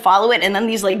anyone can follow it. And then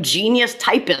these genius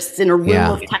typists in a room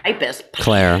of typists.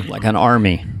 Claire. Like an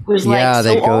army. It was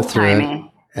they go through it.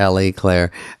 Ellie,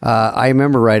 Claire. I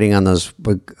remember writing on those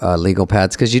legal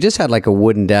pads because you just had like a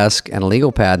wooden desk and a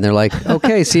legal pad, and they're like,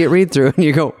 okay, see it read through. And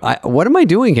you go, what am I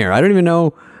doing here? I don't even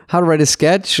know how to write a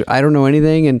sketch. I don't know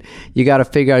anything. And you got to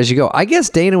figure out as you go. I guess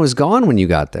Dana was gone when you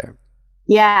got there.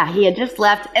 Yeah, he had just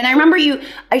left. And I remember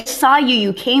I saw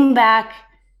you came back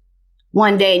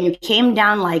one day and you came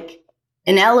down like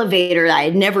an elevator that I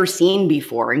had never seen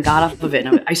before and got off of it.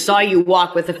 And I saw you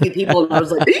walk with a few people and I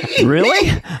was like,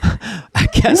 really?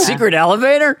 A secret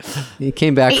elevator? He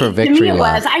came back for a victory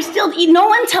lap. lap. I still, no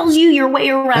one tells you your way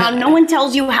around. No one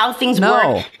tells you how things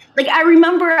work. Like I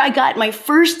remember I got my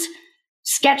first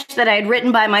sketch that I had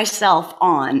written by myself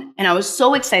on, and I was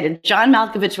so excited. John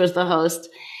Malkovich was the host.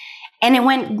 And it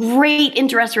went great in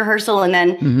dress rehearsal. And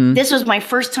then this was my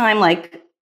first time like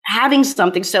having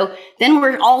something. So then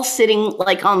we're all sitting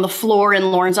like on the floor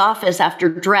in Lauren's office after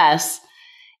dress.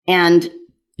 And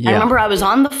I remember I was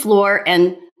on the floor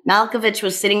and Malkovich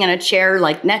was sitting in a chair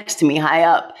like next to me high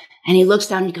up. And he looks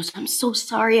down and he goes, I'm so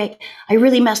sorry. I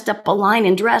really messed up a line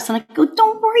in dress. And I go,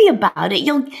 don't worry about it.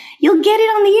 You'll get it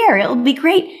on the air. It'll be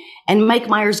great. And Mike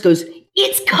Myers goes,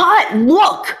 it's cut.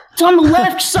 Look, it's on the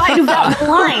left side of that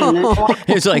line.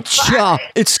 It's like,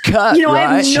 it's cut.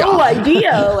 I have no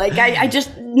idea. Like, I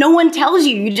just, no one tells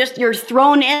you. You're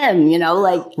thrown in,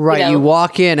 like. Right. You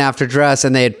walk in after dress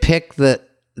and they had picked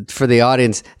for the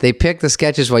audience, they picked the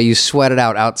sketches while you sweated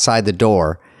out outside the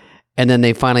door. And then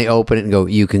they finally open it and go,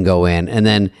 you can go in. And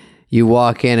then you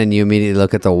walk in and you immediately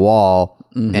look at the wall.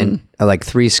 And like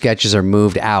 3 sketches are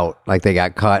moved out, like they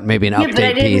got cut, maybe an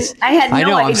update piece. I had no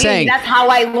idea. I'm saying, that's how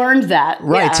I learned that.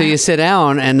 Right. Yeah. So you sit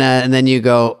down and then you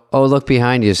go, oh, look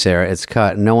behind you, Sarah, it's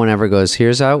cut. No one ever goes,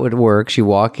 here's how it works. You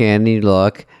walk in, you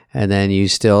look, and then you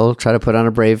still try to put on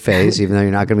a brave face, even though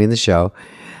you're not going to be in the show.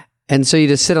 And so you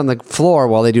just sit on the floor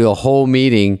while they do a whole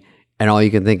meeting, and all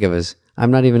you can think of is,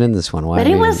 I'm not even in this one. Why? But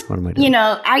it was, what am I doing?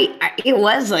 it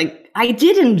was like I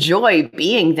did enjoy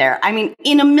being there. I mean,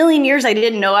 in a million years, I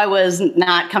didn't know I was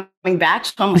not coming back.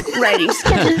 So I'm like writing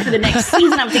sketches for the next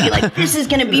season. I'm thinking like, this is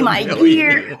going to be my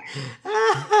year.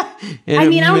 I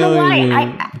mean, I don't know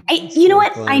why. You know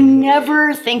what? I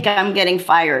never think I'm getting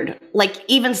fired. Like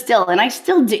even still, and I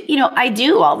still do. You know, I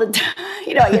do all the time.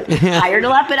 You know, I get hired a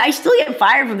lot, but I still get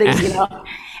fired from things. You know,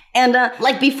 and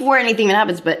like before anything even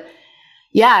happens. But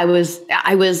yeah, I was.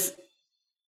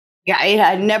 Yeah, it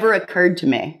had never occurred to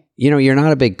me. You know, you're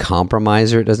not a big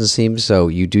compromiser, it doesn't seem. So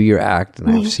you do your act, and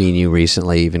I've seen you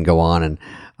recently even go on, and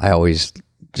I always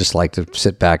just like to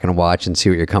sit back and watch and see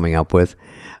what you're coming up with.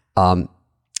 And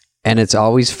it's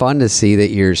always fun to see that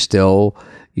you still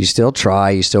try,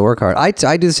 you still work hard.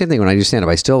 I do the same thing when I do stand-up.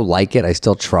 I still like it. I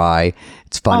still try.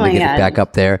 It's fun to get it back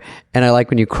up there. And I like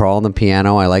when you crawl on the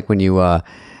piano. I like when you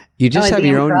just have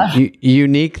your own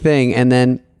unique thing. And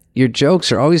then your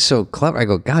jokes are always so clever. I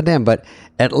go, God damn, but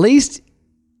at least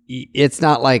it's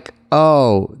not like,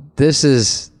 oh, this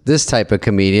is this type of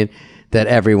comedian that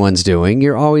everyone's doing.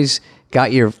 You're always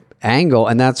got your angle.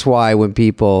 And that's why when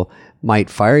people might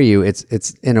fire you, it's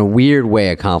in a weird way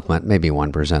a compliment, maybe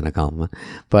 1% a compliment,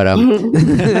 but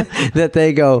that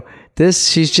they go,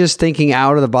 she's just thinking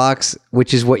out of the box,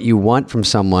 which is what you want from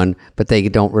someone, but they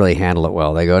don't really handle it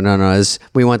well. They go, no,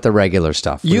 we want the regular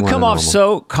stuff. You come off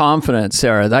so confident,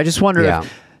 Sarah. I just wonder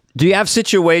do you have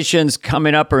situations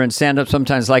coming up or in stand-up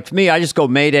sometimes? Like for me, I just go,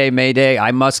 Mayday, Mayday,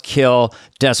 I must kill,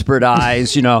 desperate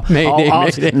eyes, you know,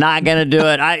 Mayday. Not going to do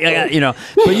it. I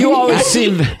but you always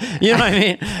seem, you know what I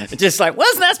mean? Just like,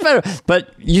 wasn't that better?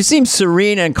 But you seem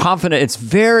serene and confident. It's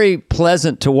very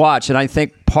pleasant to watch. And I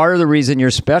think part of the reason your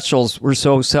specials were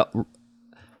so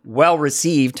well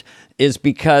received is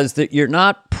because that you're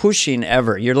not pushing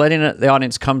ever. You're letting the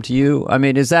audience come to you. I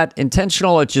mean, is that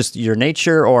intentional? It's just your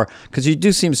nature, or because you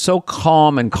do seem so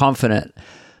calm and confident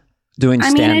doing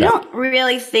stand-up. I mean, I don't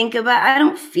really I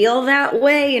don't feel that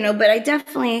way, you know, but I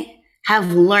definitely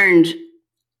have learned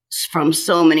from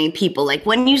so many people. Like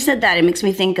when you said that, it makes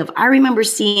me think of, I remember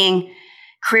seeing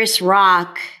Chris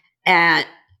Rock at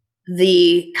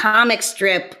the comic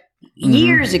strip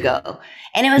years ago.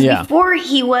 And it was before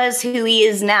he was who he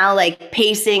is now, like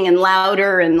pacing and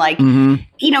louder and like,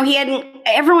 you know,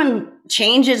 everyone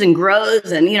changes and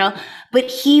grows and, you know, but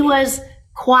he was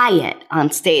quiet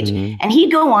on stage and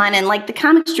he'd go on and like the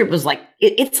comic strip was like,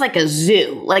 it's like a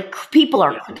zoo. Like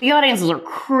the audiences are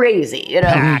crazy, you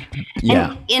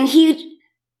know? And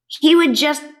he would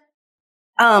just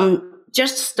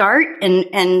start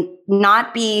and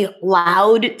not be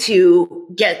loud to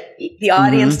get the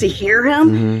audience to hear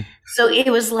him. So it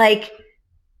was like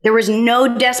there was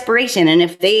no desperation, and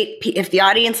if the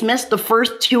audience missed the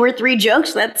first 2 or 3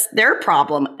 jokes, that's their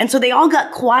problem. And so they all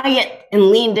got quiet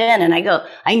and leaned in, and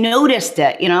I noticed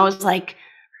it. You know, I was like,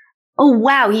 oh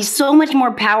wow, he's so much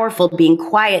more powerful being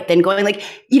quiet than going like,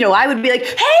 you know, I would be like,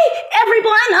 hey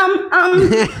everyone,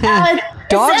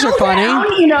 dogs are funny,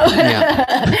 down, you know.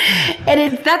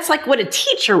 And that's like what a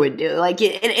teacher would do. Like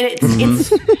it's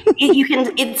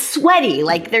sweaty.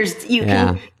 Like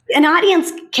an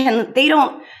audience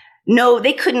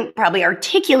they couldn't probably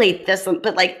articulate this,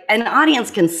 but like an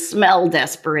audience can smell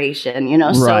desperation, you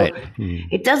know? Right. So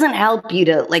it doesn't help you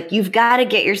to like, you've got to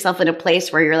get yourself in a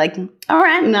place where you're like, all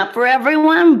right, not for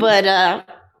everyone, but,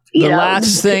 the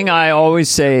last thing I always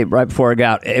say right before I go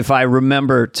out, if I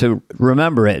remember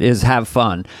it, is have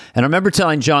fun. And I remember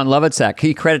telling John Lovitzak,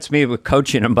 he credits me with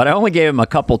coaching him, but I only gave him a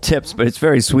couple tips, but it's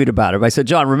very sweet about it. I said,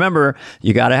 John, remember,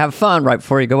 you got to have fun right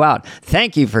before you go out.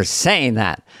 Thank you for saying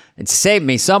that. It saved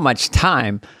me so much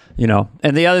time. You know,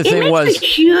 and the other thing was... It makes a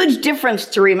huge difference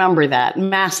to remember that.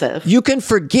 Massive. You can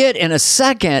forget in a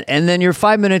second, and then you're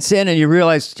 5 minutes in, and you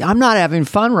realize, I'm not having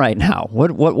fun right now.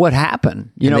 What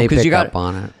happened? You know, because you got up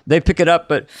on it. They pick it up,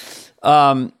 but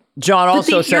John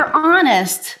also said... If you're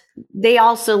honest, they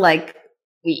also, like,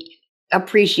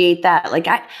 appreciate that. Like,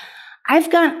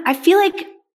 I feel like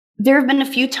there have been a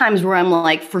few times where I'm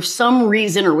like, for some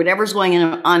reason or whatever's going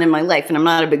on in my life, and I'm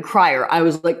not a big crier, I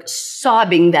was like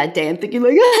sobbing that day and thinking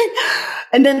like,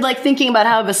 and then like thinking about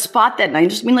how I have a spot that night,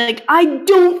 just being like, I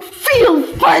don't feel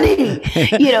funny,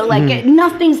 you know, like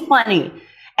nothing's funny.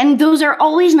 And those are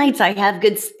always nights I have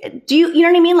good. You know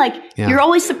what I mean? Like you're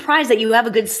always surprised that you have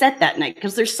a good set that night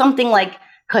because there's something like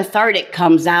cathartic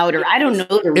comes out, or I don't know.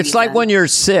 It's like when you're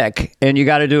sick and you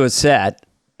got to do a set.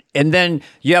 And then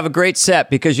you have a great set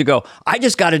because you go, I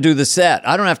just got to do the set.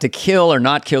 I don't have to kill or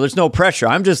not kill. There's no pressure.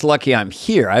 I'm just lucky I'm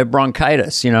here. I have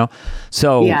bronchitis, you know?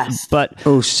 So, yes. But.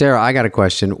 Oh, Sarah, I got a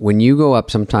question. When you go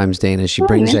up sometimes, Dana, she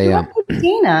brings Dana,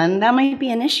 and that might be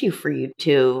an issue for you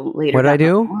too later. What I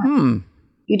do?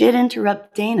 You did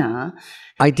interrupt Dana.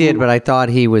 I did, but I thought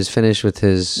he was finished with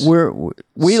his.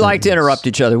 We like to interrupt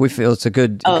each other. We feel it's a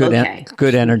good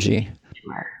energy.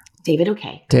 Sure. David,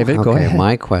 okay. David, go ahead.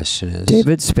 My question is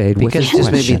David Spade. Because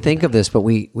this made me think of this, but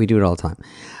we do it all the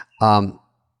time.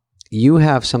 You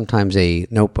have sometimes a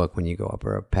notebook when you go up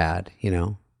or a pad,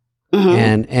 and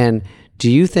do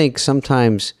you think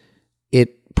sometimes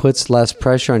it puts less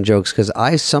pressure on jokes? Because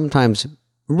I sometimes,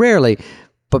 rarely,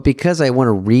 but because I want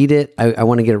to read it, I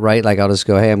want to get it right. Like I'll just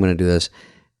go, hey, I'm going to do this.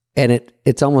 And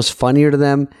it's almost funnier to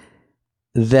them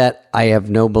that I have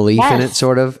no belief in it,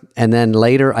 sort of. And then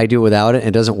later I do it without it and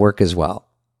it doesn't work as well.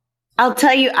 I'll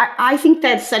tell you, I think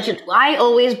that's I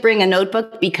always bring a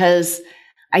notebook because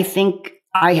I think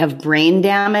I have brain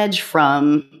damage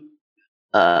from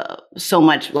so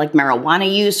much like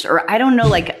marijuana use, or I don't know,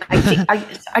 like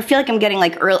I feel like I'm getting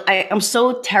like early. I'm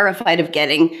so terrified of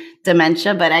getting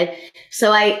dementia, but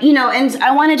and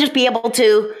I want to just be able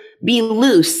to be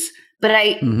loose, but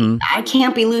I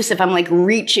can't be loose if I'm like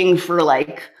reaching for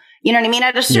like, you know what I mean?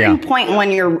 At a certain point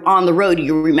when you're on the road,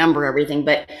 you remember everything,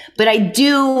 but I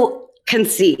do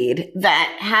concede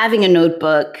that having a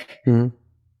notebook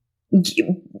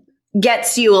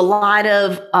gets you a lot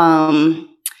of,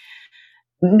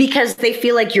 because they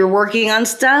feel like you're working on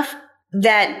stuff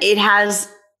that the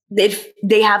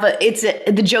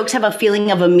jokes have a feeling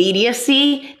of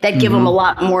immediacy that give them a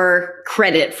lot more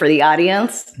credit for the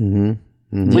audience. When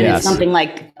it's something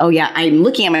like, oh yeah, I'm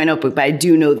looking at my notebook, but I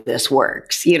do know this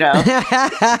works, like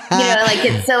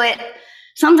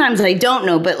sometimes I don't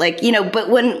know, but but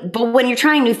when you're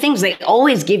trying new things, they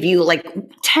always give you like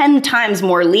 10 times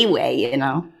more leeway,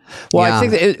 Well, I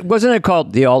think wasn't it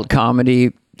called the alt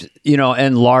comedy,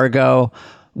 and Largo,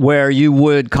 where you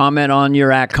would comment on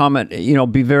your act,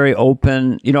 be very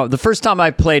open. The first time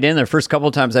I played in there, first couple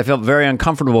of times, I felt very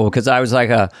uncomfortable because I was like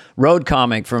a road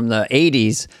comic from the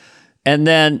 80s. And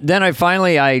then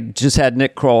I just had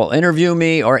Nick Kroll interview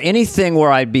me, or anything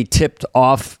where I'd be tipped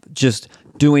off just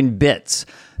doing bits.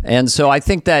 And so I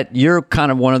think that you're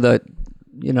kind of one of the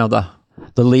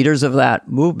leaders of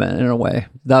that movement in a way,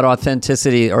 that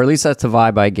authenticity, or at least that's the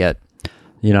vibe I get.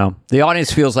 The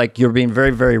audience feels like you're being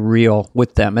very, very real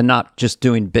with them and not just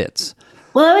doing bits.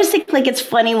 Well, I always think like it's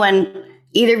funny when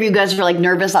either of you guys are like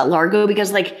nervous at Largo,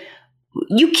 because like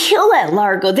you kill at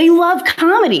Largo. They love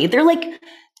comedy. They're like,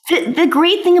 the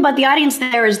great thing about the audience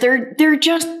there is they're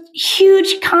just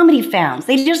huge comedy fans.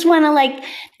 They just want to like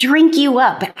drink you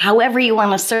up however you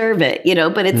want to serve it,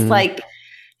 but it's like,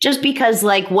 just because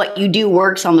like what you do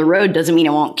works on the road doesn't mean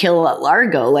it won't kill at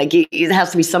Largo. Like it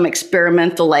has to be some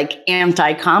experimental like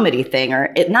anti-comedy thing,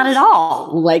 or not at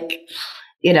all. Like,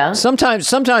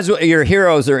 Sometimes your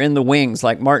heroes are in the wings,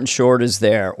 like Martin Short is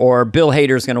there, or Bill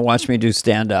Hader's going to watch me do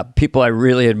stand-up. People I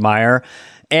really admire.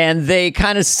 And they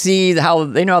kind of see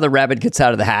they know how the rabbit gets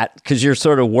out of the hat because you're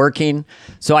sort of working.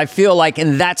 So I feel like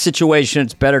in that situation,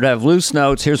 it's better to have loose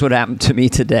notes. Here's what happened to me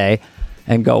today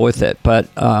and go with it. But,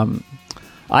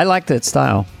 I like that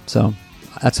style, so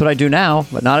that's what I do now,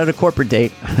 but not at a corporate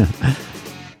date.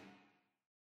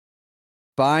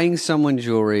 Buying someone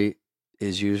jewelry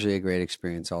is usually a great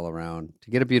experience all around.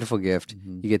 To get a beautiful gift,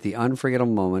 you get the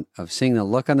unforgettable moment of seeing the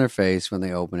look on their face when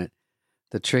they open it.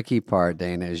 The tricky part,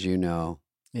 Dana, as you know,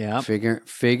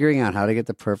 figuring out how to get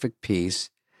the perfect piece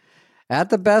at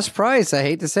the best price. I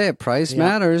hate to say it, price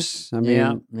matters. I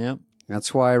mean,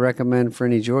 that's why I recommend for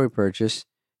any jewelry purchase,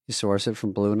 you source it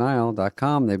from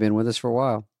BlueNile.com. They've been with us for a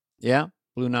while. Yeah.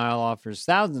 Blue Nile offers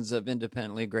thousands of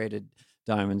independently graded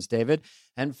diamonds, David,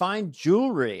 and fine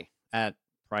jewelry at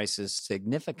prices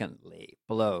significantly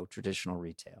below traditional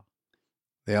retail.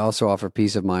 They also offer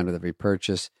peace of mind with every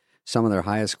purchase. They have some of the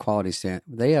highest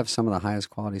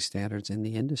quality standards in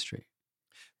the industry.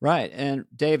 Right. And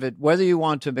David, whether you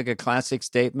want to make a classic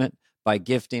statement by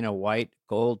gifting a white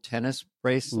gold tennis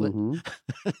bracelet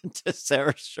to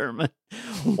Sarah Sherman,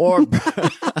 or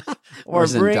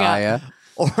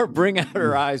bring out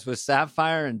her eyes with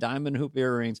sapphire and diamond hoop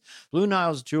earrings, Blue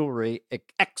Nile's jewelry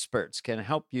experts can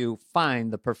help you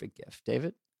find the perfect gift.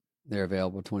 David? They're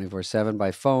available 24/7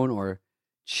 by phone or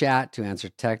chat to answer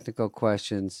technical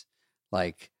questions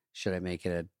like, should I make it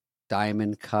a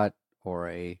diamond cut or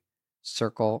a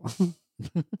circle?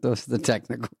 Those are the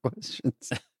technical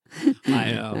questions.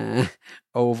 I know.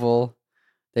 Oval.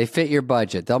 They fit your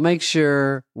budget. They'll make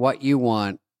sure what you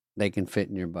want, they can fit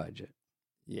in your budget.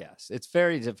 Yes. It's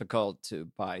very difficult to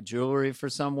buy jewelry for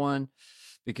someone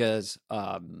because,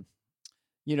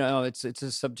 it's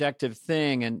a subjective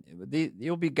thing, and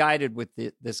you'll be guided with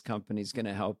this company's going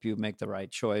to help you make the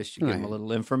right choice. You give them a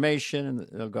little information and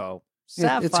they'll go,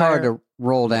 sapphire. It's hard to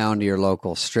roll down to your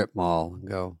local strip mall and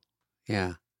go,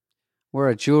 yeah. We're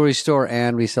a jewelry store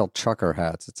and we sell trucker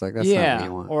hats. It's like, that's not what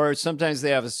you want. Or sometimes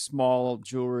they have a small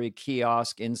jewelry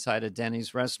kiosk inside a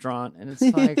Denny's restaurant, and it's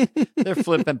like they're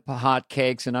flipping hot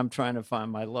cakes, and I'm trying to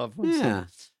find my loved ones. Yeah.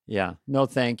 Yeah, no,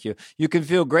 thank you. You can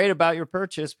feel great about your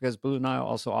purchase because Blue Nile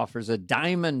also offers a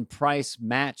diamond price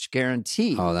match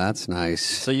guarantee. Oh, that's nice.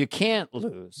 So you can't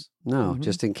lose. No,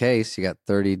 just in case, you got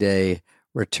 30-day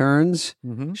returns.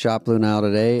 Shop Blue Nile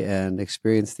today and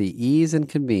experience the ease and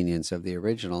convenience of the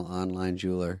original online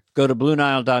jeweler. Go to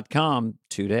BlueNile.com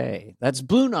today. That's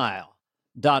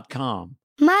BlueNile.com.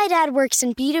 My dad works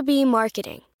in B2B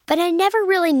marketing, but I never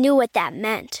really knew what that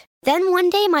meant. Then one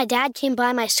day my dad came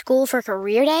by my school for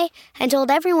career day and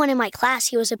told everyone in my class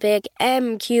he was a big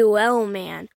MQL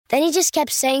man. Then he just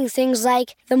kept saying things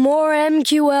like, the more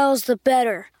MQLs, the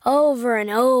better, over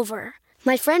and over.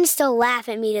 My friends still laugh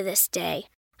at me to this day.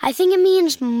 I think it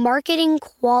means marketing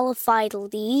qualified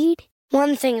lead.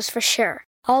 One thing's for sure.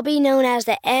 I'll be known as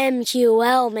the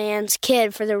MQL man's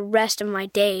kid for the rest of my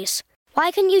days. Why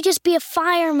couldn't you just be a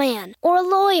fireman or a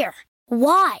lawyer?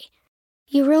 Why?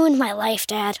 You ruined my life,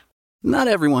 Dad. Not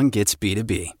everyone gets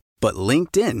B2B, but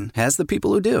LinkedIn has the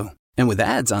people who do. And with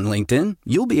ads on LinkedIn,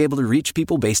 you'll be able to reach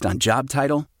people based on job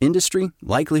title, industry,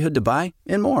 likelihood to buy,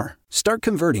 and more. Start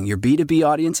converting your B2B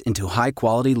audience into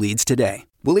high-quality leads today.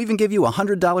 We'll even give you a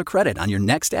 $100 credit on your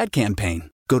next ad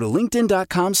campaign. Go to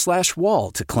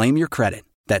linkedin.com/wall to claim your credit.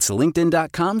 That's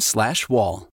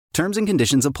linkedin.com/wall. Terms and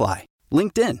conditions apply.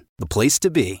 LinkedIn, the place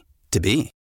to be, to be.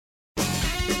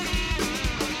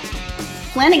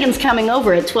 Flanagan's coming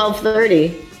over at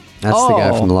 12:30. That's the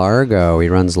guy from Largo. He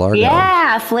runs Largo.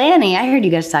 Yeah, Flanny. I heard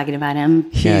you guys talking about him.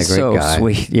 He's great so guy.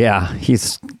 sweet. Yeah,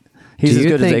 he's Do as you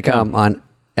good as they think come. on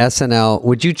SNL,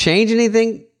 would you change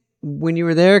anything when you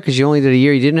were there? Because you only did a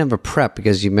year. You didn't have a prep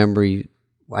because you remember,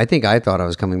 I thought I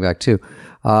was coming back too.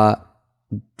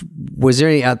 Was there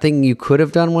anything you could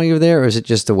have done while you were there, or is it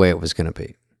just the way it was going to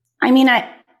be? I mean, I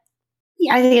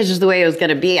think it's just the way it was going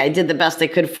to be. I did the best I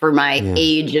could for my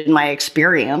age and my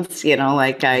experience. You know,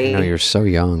 like I know you're so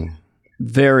young.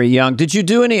 Very young. Did you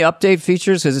do any update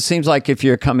features? Because it seems like if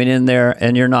you're coming in there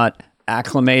and you're not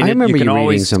acclimated, I remember you can you reading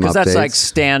always, some because that's updates. like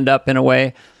stand up in a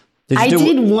way. I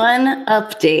did one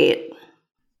update,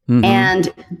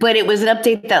 but it was an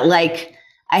update that like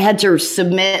I had to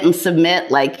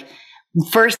submit. Like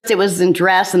first it was in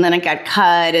dress, and then it got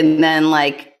cut, and then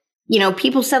like, you know,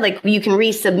 people said like you can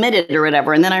resubmit it or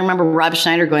whatever. And then I remember Rob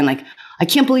Schneider going like, I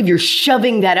can't believe you're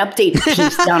shoving that update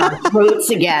piece down our throats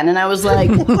again. And I was like,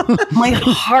 my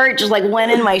heart just like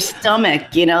went in my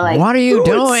stomach, you know, like, what are you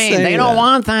doing? They don't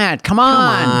want that. Come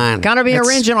on. Gotta be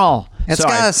original. It's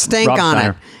got a stink Rob on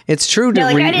Schneider. it. It's true to yeah,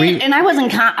 like I didn't, and I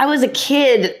wasn't, I was a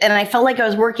kid and I felt like I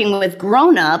was working with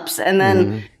grownups. And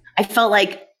then I felt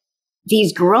like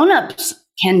these grownups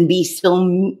can be so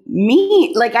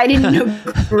mean. Like I didn't know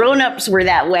grownups were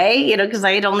that way, you know, because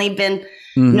I had only been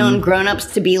known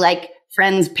grownups to be like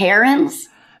friends' parents,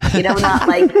 you know, not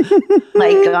like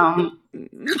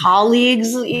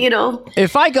colleagues, you know.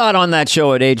 If I got on that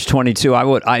show at age 22,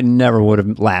 I never would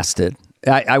have lasted.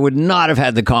 I would not have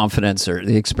had the confidence or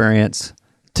the experience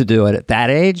to do it at that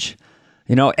age.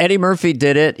 You know, Eddie Murphy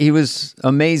did it. He was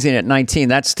amazing at 19.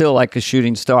 That's still like a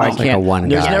shooting star. That's like a one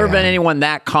There's guy, never been anyone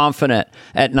that confident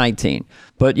at 19.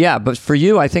 But yeah, but for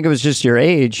you, I think it was just your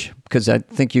age, because I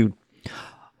think you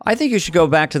should go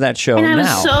back to that show now. And I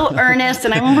was so earnest.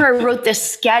 And I remember I wrote this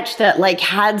sketch that like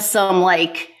had some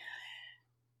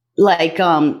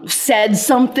said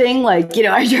something like, you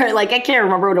know, I can't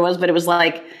remember what it was, but it was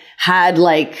like, had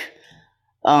like,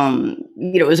 you know,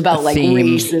 it was about like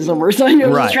racism or something. I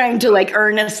was trying to like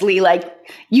earnestly like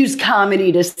use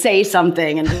comedy to say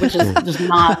something, and which is just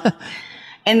not.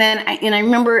 And then I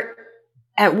remember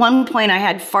at one point I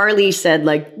had Farley said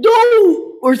like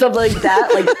 "no" or something like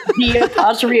that, like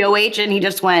D''OH, and he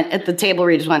just went at the table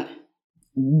where he just went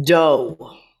 "dough."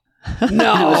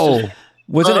 No,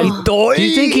 was it a doy? Do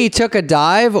you think he took a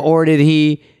dive, or did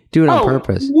he do it on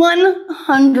purpose?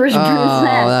 100%.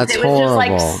 Oh, that's it was horrible. just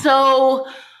like so.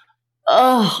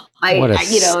 What a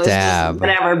you know, stab.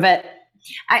 whatever. But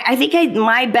I think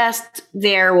my best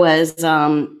there was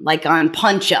like on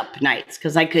punch up nights,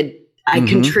 because I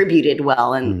contributed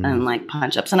well and like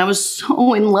punch ups, and I was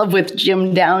so in love with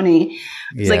Jim Downey.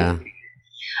 It's like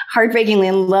heartbreakingly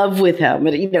in love with him.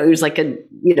 But, you know, he was like a,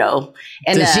 you know,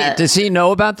 and does he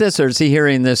know about this, or is he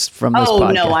hearing this from this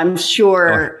podcast? No, I'm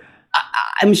sure.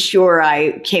 I'm sure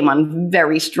I came on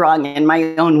very strong in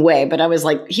my own way, but I was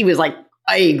like, he was like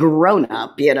a grown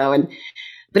up, you know,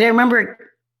 but I remember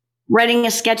writing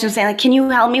a sketch and saying like, can you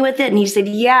help me with it? And he said,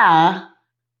 yeah.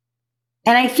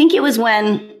 And I think it was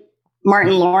when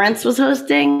Martin Lawrence was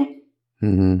hosting.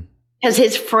 And because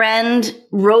his friend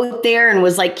wrote there and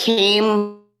was like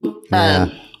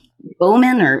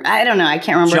Bowman, or I don't know, I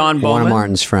can't remember. John Bowman, one of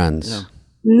Martin's friends. Yeah.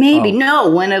 Maybe no,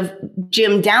 one of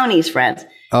Jim Downey's friends.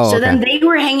 Oh, so okay. then they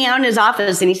were hanging out in his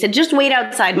office, and he said, "Just wait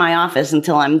outside my office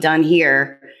until I'm done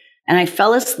here." And I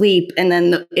fell asleep, and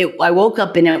then I woke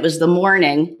up, and it was the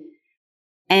morning,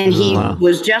 and he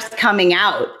was just coming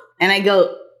out, and I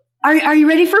go, "Are you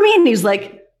ready for me?" And he's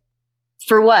like,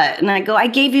 "For what?" And I go, "I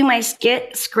gave you my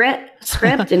script,"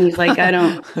 and he's like, I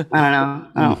don't know,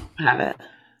 I don't have it.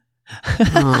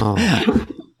 Oh.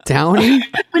 Downey?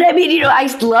 But I mean, I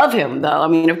love him, though. I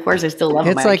mean, of course, I still love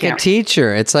him. It's like a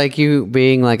teacher. It's like you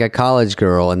being like a college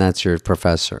girl, and that's your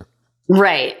professor.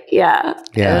 Right. Yeah.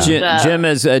 Yeah. Jim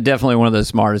is definitely one of the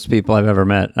smartest people I've ever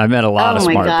met. I've met a lot of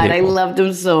smart people. Oh my God, I loved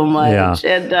him so much. Yeah.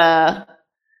 And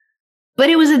but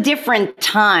it was a different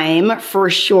time for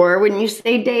sure. Wouldn't you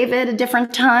say, David? A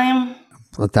different time?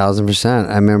 1,000%.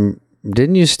 I remember.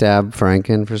 Didn't you stab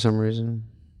Franken for some reason?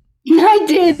 I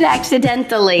did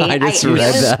accidentally. I just read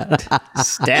that.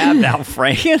 Stabbed Al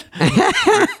Franken?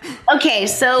 Okay,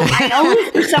 so I always,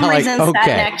 for some reason, sat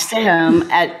next to him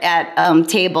at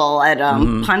table at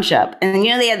Punch Up. And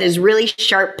they had those really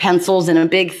sharp pencils and a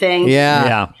big thing.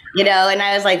 Yeah. And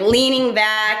I was like leaning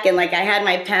back, and like I had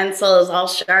my pencils all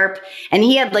sharp, and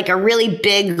he had like a really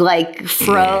big like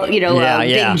fro,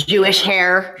 big Jewish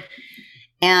hair.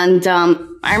 And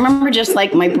I remember just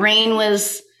like my brain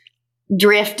was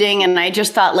drifting, and I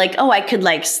just thought like, oh, I could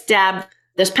like stab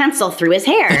this pencil through his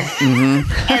hair.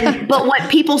 But what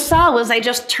people saw was I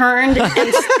just turned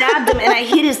and stabbed him, and I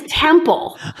hit his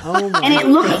temple. And it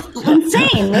looked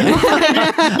insane. It looked like I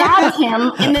just stabbed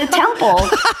him in the temple.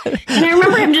 And I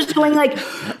remember him just going like,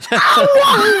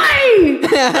 why?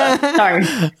 Sorry.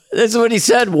 That's what he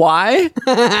said. Why?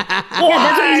 Yeah,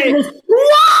 that's what he said.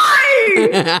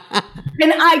 Why?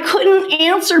 And I couldn't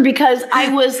answer because I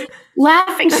was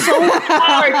laughing so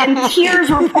hard, and tears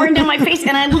were pouring down my face,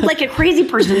 and I looked like a crazy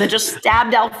person that just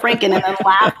stabbed Al Franken and then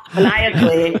laughed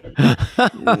maniacally.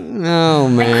 Oh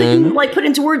man! I couldn't like put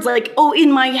into words like, oh,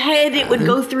 in my head it would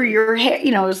go through your hair.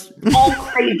 It was all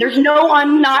crazy. There's no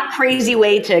I'm not crazy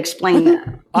way to explain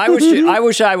that. I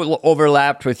wish I would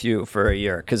overlapped with you for a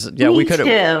year, because we could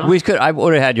have. I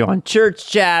would have had you on Church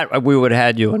Chat. We would have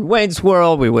had you on Wayne's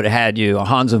World. We would have had you on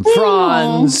Hans and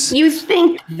Franz. You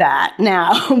think that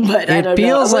now, but I don't know. It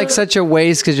feels like such a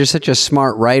waste because you're such a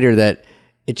smart writer that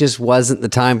it just wasn't the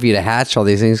time for you to hatch all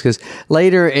these things. Because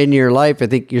later in your life, I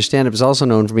think your stand-up is also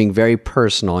known for being very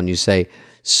personal, and you say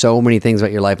so many things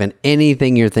about your life, and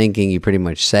anything you're thinking, you pretty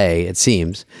much say, it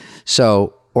seems.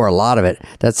 So. Or a lot of it.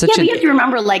 That's such but you have to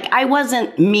remember, like, I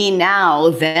wasn't me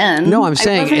now then. No, I'm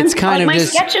saying it's kind of my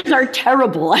just... My sketches are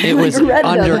terrible. It was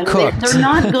undercooked. They're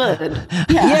not good.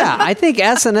 Yeah, I think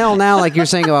SNL now, like you're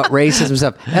saying about racism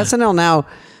stuff, SNL now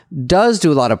does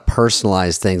do a lot of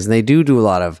personalized things. And they do a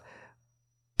lot of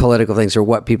political things, or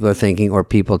what people are thinking, or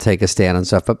people take a stand on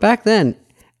stuff. But back then,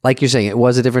 like you're saying, it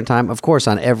was a different time. Of course,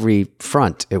 on every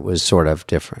front, it was sort of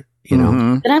different.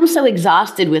 But I'm so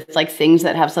exhausted with like things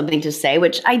that have something to say,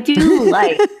 which I do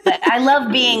like. But I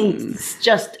love being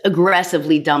just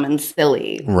aggressively dumb and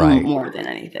silly, more than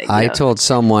anything. I told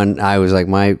someone, I was like,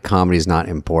 my comedy's not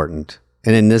important.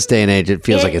 And in this day and age, it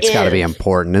feels like it's got to be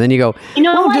important. And then you go,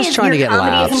 I'm just trying to get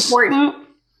laughs. Is important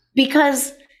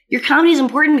because your comedy is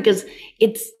important because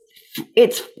it's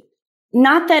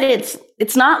not that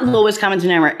it's not lowest common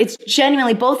denominator. It's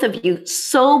genuinely both of you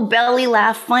so belly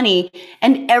laugh funny,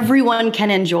 and everyone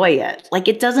can enjoy it. Like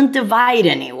it doesn't divide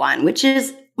anyone, which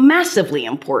is massively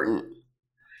important.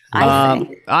 I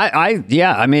think.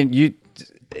 I mean,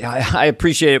 I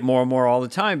appreciate it more and more all the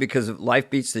time because life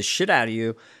beats the shit out of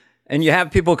you. And you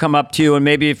have people come up to you, and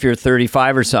maybe if you're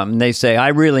 35 or something, they say, I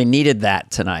really needed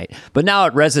that tonight. But now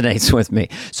it resonates with me.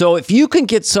 So if you can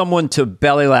get someone to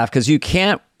belly laugh, because you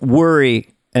can't worry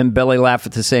and belly laugh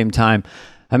at the same time.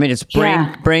 I mean, it's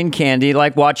brain candy,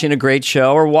 like watching a great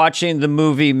show or watching the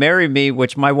movie Marry Me,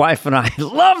 which my wife and I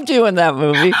love doing that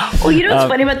movie. Well, you know what's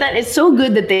funny about that? It's so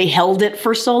good that they held it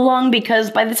for so long, because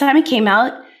by the time it came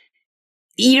out,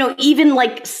 even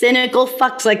like cynical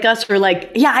fucks like us were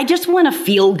like, yeah, I just want to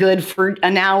feel good for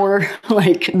an hour.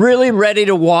 Like really ready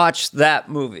to watch that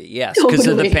movie. Yes. Because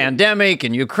of the pandemic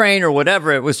and Ukraine or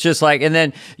whatever. It was just like, and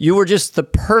then you were just the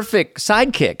perfect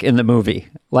sidekick in the movie.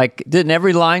 Like, didn't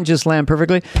every line just land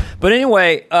perfectly? But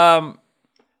anyway, do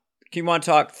you want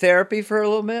to talk therapy for a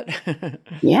little bit?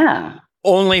 Yeah.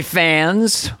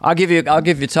 OnlyFans. I'll give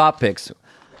you top picks.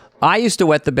 I used to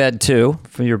wet the bed too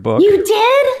for your book. You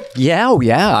did? Yeah,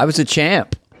 I was a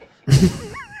champ.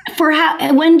 For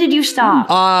how? When did you stop?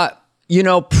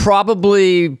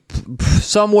 Probably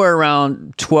somewhere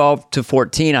around 12 to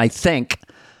 14, I think.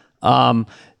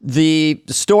 The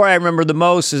story I remember the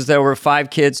most is there were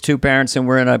 5 kids, 2 parents, and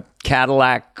we're in a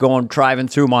Cadillac driving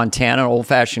through Montana, an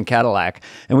old-fashioned Cadillac,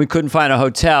 and we couldn't find a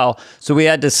hotel, so we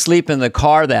had to sleep in the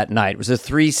car that night. It was a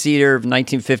 3-seater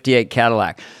 1958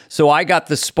 Cadillac. So I got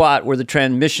the spot where the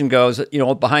transmission goes,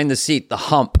 behind the seat, the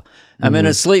hump. I'm in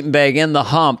a sleeping bag in the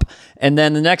hump, and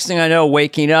then the next thing I know,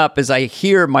 waking up, is I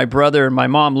hear my brother and my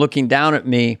mom looking down at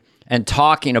me and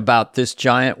talking about this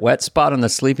giant wet spot on the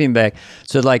sleeping bag.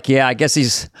 So yeah, I guess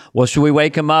should we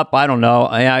wake him up? I don't know.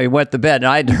 I went to bed, and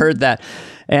I'd heard that.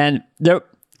 And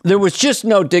there was just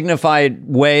no dignified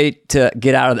way to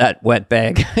get out of that wet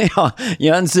bag.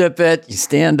 You unzip it, you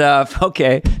stand up.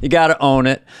 Okay, you got to own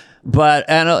it. But,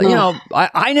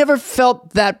 I never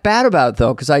felt that bad about it,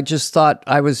 though, because I just thought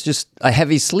I was just a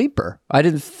heavy sleeper. I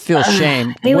didn't feel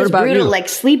shame. It What was about brutal. you? Like,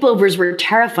 sleepovers were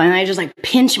terrifying. I just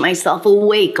pinch myself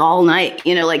awake all night,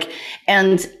 and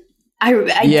I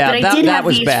did have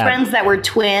these friends that were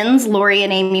twins, Lori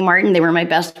and Amy Martin. They were my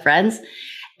best friends,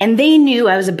 and they knew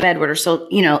I was a bedwetter. So,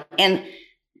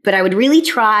 but I would really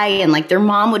try, and their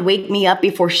mom would wake me up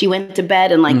before she went to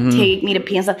bed and take me to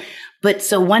pee and stuff. But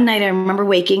so one night I remember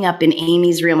waking up in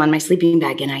Amy's room on my sleeping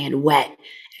bag, and I had wet,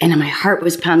 and my heart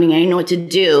was pounding. I didn't know what to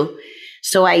do.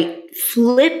 So I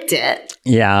flipped it.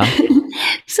 Yeah.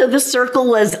 So the circle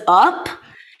was up.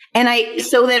 And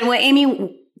so then when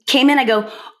Amy came in, I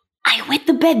go, I wet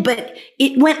the bed, but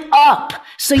it went up.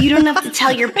 So you don't have to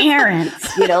tell your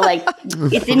parents, it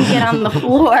didn't get on the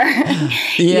floor.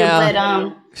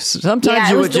 Yeah. Sometimes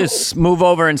you would just move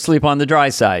over and sleep on the dry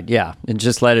side. Yeah. And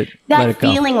just let it go. That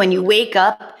feeling when you wake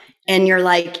up and you're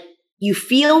you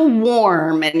feel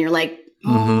warm and you're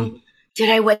did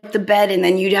I wet the bed? And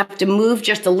then you'd have to move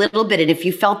just a little bit. And if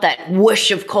you felt that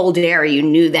whoosh of cold air, you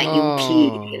knew that you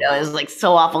peed. It was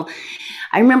so awful.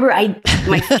 I remember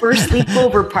my first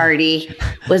sleepover party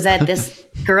was at this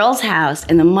girl's house,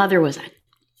 and the mother was a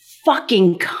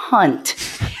fucking cunt.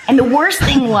 And the worst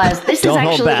thing was, this is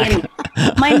actually in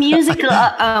my musical.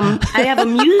 I have a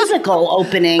musical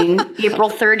opening April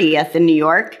 30th in New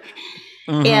York.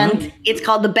 And it's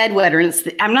called The Bedwetter. And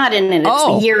I'm not in it. It's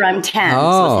the year I'm 10.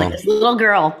 So it's this little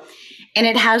girl. And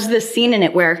it has this scene in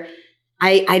it where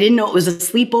I didn't know it was a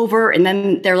sleepover. And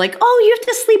then they're like, oh, you have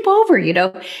to sleep over,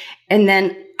 And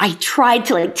then I tried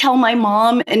to tell my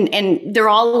mom, and they're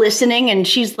all listening. And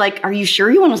she's like, are you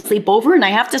sure you want to sleep over? And I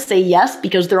have to say yes,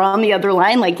 because they're on the other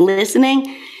line,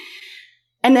 listening.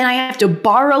 And then I have to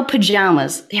borrow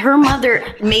pajamas. Her mother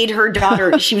made her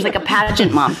daughter, she was a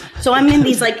pageant mom. So I'm in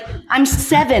these, I'm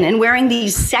 7 and wearing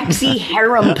these sexy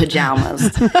harem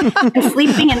pajamas and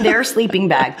sleeping in their sleeping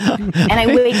bag. And I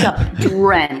wake up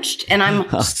drenched, and I'm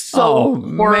so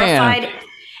horrified. Man.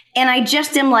 And I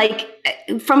just am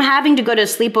from having to go to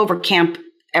sleepover camp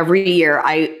every year,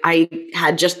 I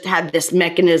had this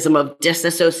mechanism of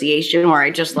disassociation where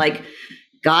I just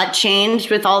got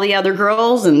changed with all the other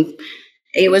girls, and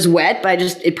it was wet, but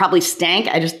it probably stank.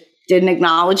 I just didn't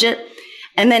acknowledge it.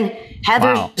 And then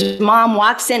Heather's mom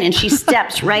walks in, and she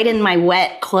steps right in my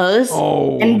wet clothes.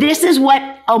 Oh. And this is what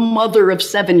a mother of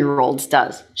 7-year-olds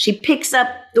does. She picks up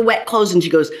the wet clothes and she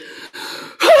goes,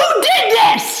 who did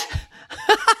this?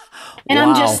 And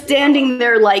I'm just standing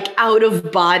there out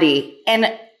of body.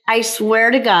 And I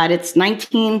swear to God, it's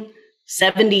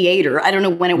 1978 or I don't know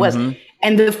when it was.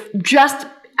 And just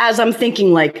as I'm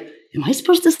thinking am I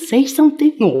supposed to say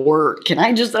something, or can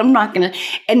I I'm not going to.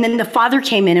 And then the father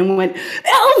came in and went,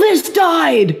 Elvis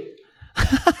died.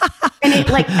 And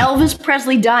Elvis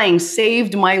Presley dying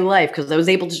saved my life, because I was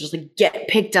able to just get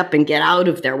picked up and get out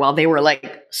of there while they were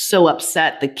so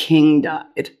upset the king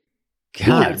died.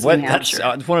 God,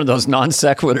 that's one of those non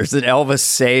sequiturs that Elvis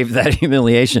saved that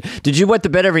humiliation. Did you wet the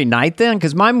bed every night then?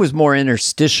 Because mine was more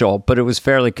interstitial, but it was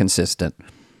fairly consistent.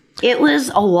 It was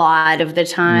a lot of the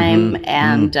time,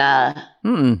 and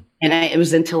it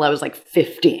was until I was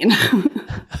 15.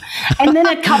 And then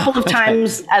a couple of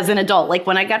times as an adult,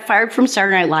 when I got fired from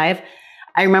Saturday Night Live,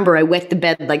 I remember I wet the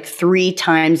bed 3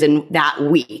 times in that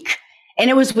week, and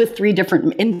it was with 3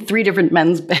 different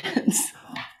men's beds.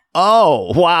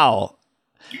 Oh, wow.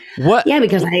 What? Yeah,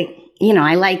 because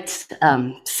I liked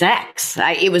sex.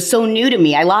 It was so new to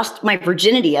me. I lost my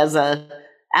virginity as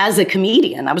a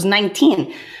comedian. I was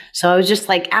 19. So I was just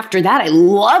after that, I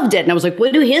loved it. And I was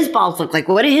what do his balls look like?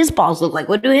 What do his balls look like?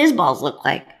 What do his balls look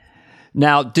like?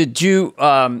 Now, did you,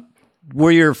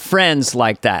 were your friends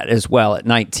like that as well at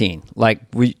 19?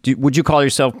 Would you call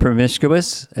yourself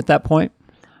promiscuous at that point?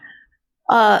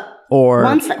 Or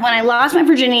once when I lost my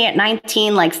virginity at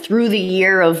 19, through the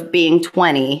year of being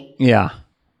 20. Yeah.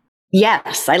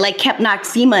 Yes, I like kept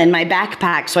Noxzema in my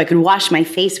backpack so I could wash my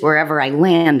face wherever I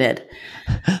landed.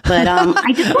 But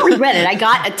I didn't regret it. I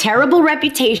got a terrible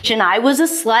reputation. I was a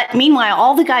slut. Meanwhile,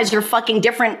 all the guys are fucking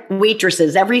different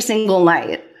waitresses every single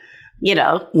night. You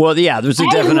know. Well, yeah, there's a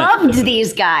definite. I loved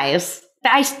these guys.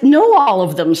 I know all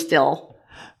of them still.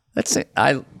 That's it.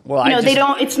 They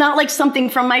don't. It's not like something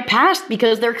from my past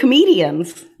because they're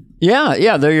comedians.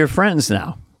 Yeah, they're your friends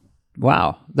now.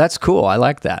 Wow, that's cool. I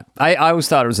like that. I always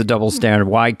thought it was a double standard.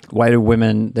 Why do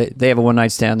women, they have a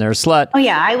one-night stand, they're a slut? Oh,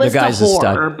 yeah, I was the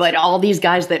whore, but all these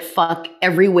guys that fuck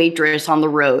every waitress on the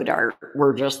road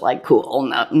were just like,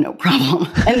 cool, no problem.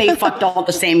 And they fucked all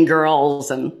the same girls.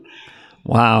 And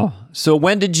wow. So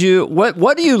when did you,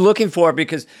 what are you looking for?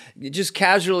 Because just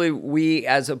casually, we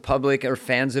as a public are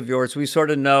fans of yours. We sort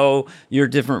of know your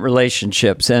different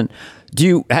relationships. And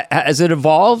has it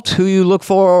evolved who you look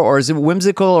for, or is it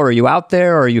whimsical, or are you out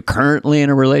there, or are you currently in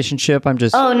a relationship? I'm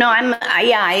just. Oh, no,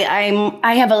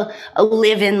 I have a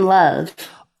live-in love.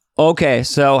 Okay.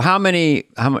 So how's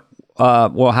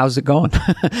it going?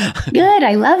 Good.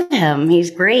 I love him. He's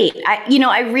great.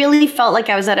 I really felt like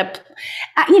I was at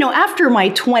after my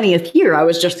 20th year, I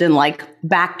was just in like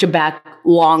back-to-back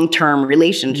long-term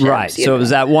relationships. Right. So it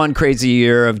was that one crazy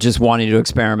year of just wanting to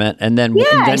experiment, and then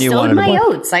I sowed my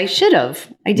oats. I should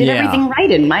have. I did everything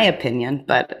right, in my opinion.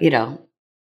 But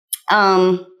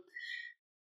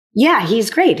he's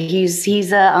great.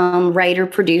 He's a writer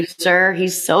producer.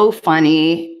 He's so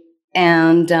funny,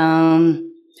 and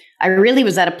I really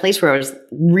was at a place where I was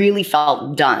really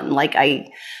felt done. Like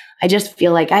I just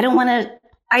feel like I don't want to.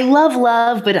 I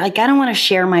love, but like I don't want to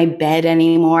share my bed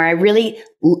anymore. I really,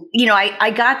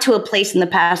 I got to a place in the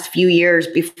past few years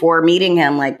before meeting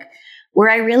him, like where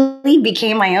I really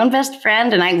became my own best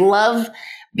friend, and I love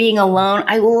being alone.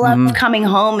 I love coming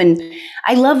home, and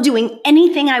I love doing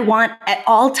anything I want at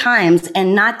all times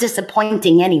and not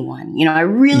disappointing anyone. I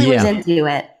really was into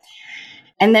it.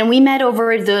 And then we met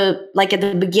over at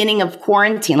the beginning of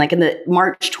quarantine, like in the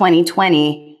March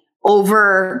 2020,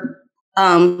 over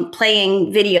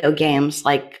playing video games,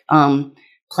 like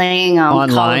playing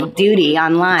Call of Duty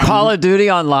online. Call of Duty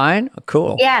online?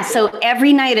 Cool. Yeah, so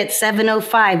every night at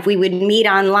 7:05, we would meet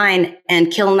online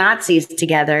and kill Nazis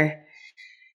together.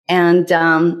 And,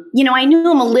 I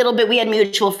knew him a little bit. We had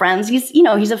mutual friends.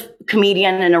 He's a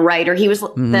comedian and a writer. He was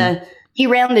he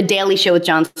ran The Daily Show with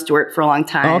Jon Stewart for a long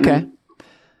time. Okay.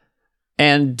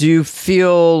 And do you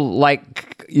feel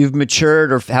like you've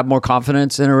matured or have more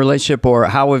confidence in a relationship, or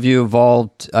how have you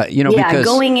evolved? Because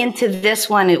going into this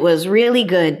one, it was really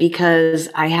good because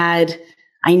I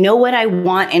know what I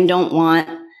want and don't want.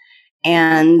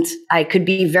 And I could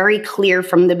be very clear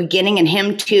from the beginning, and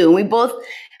him too. And we both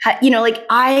had,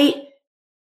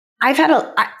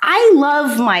 I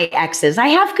love my exes. I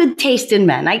have good taste in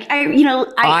men.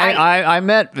 I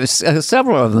met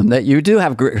several of them that you do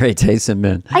have great taste in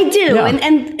men. I do. Yeah.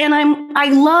 And I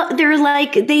love, they're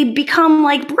like, they become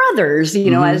like brothers,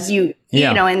 as you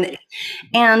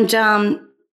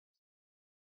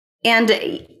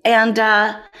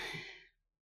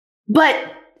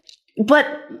but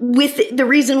with the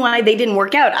reason why they didn't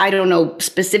work out, I don't know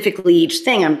specifically each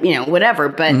thing, whatever,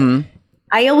 but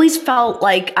I always felt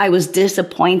like I was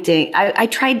disappointing. I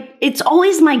tried, it's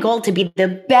always my goal to be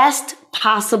the best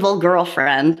possible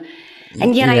girlfriend.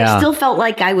 And yet I still felt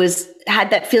like I had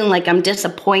that feeling like I'm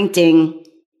disappointing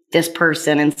this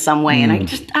person in some way. And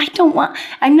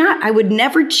I would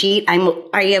never cheat.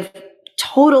 I have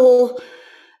total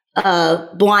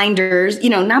blinders,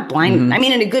 not blind. I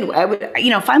mean, in a good way. I would,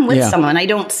 if I'm with someone, I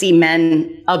don't see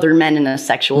other men in a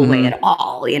sexual way at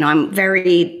all. I'm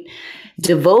very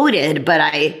devoted, but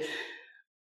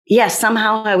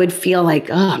somehow I would feel like,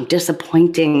 I'm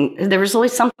disappointing. There was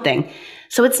always something.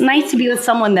 So it's nice to be with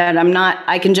someone that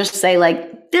I can just say like,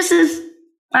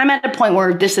 I'm at a point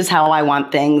where this is how I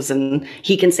want things. And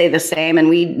he can say the same. And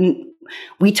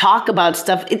we talk about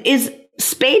stuff. Is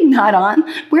Spade not on?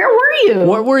 Where were you?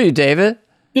 Where were you, David?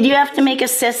 Did you have to make a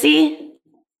sissy?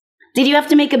 Did you have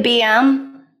to make a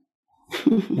BM?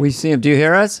 We see him. Do you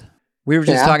hear us? We were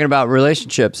just talking about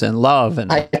relationships and love.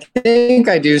 And I think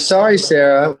I do. Sorry,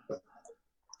 Sarah.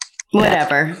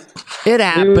 Whatever. It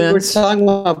happens. We were talking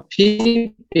about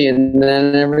pee and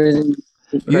then everything.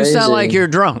 You sound like you're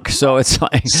drunk, so it's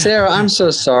like... Sarah, I'm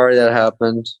so sorry that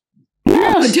happened.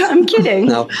 No, I'm kidding.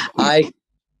 No,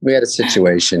 we had a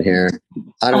situation here.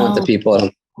 I don't want the people...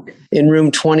 In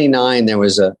room 29, there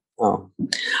was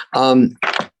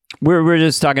We're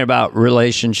just talking about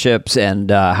relationships and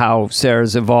how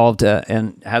Sarah's evolved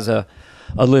and has a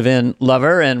a live-in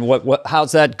lover, and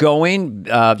how's that going?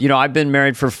 I've been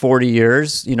married for 40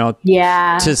 years,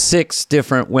 to 6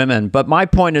 different women. But my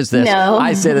point is this. No.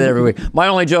 I say that every week. My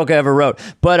only joke I ever wrote.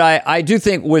 But I do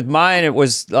think with mine, it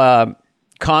was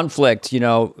conflict,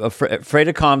 afraid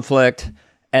of conflict.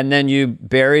 And then you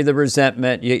bury the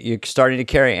resentment. You're starting to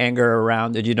carry anger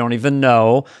around that you don't even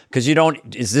know, because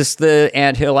is this the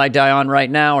anthill I die on right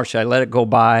now, or should I let it go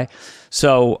by?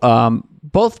 So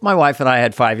both my wife and I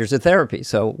had 5 years of therapy,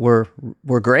 so we're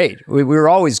great. We were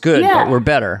always good, but we're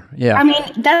better. Yeah. I mean,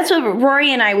 that's what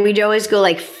Rory and we'd always go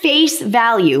like face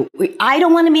value. I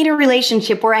don't want to be in a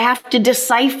relationship where I have to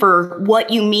decipher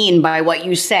what you mean by what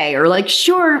you say, or like,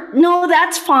 sure, no,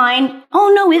 that's fine.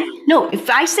 Oh, no, if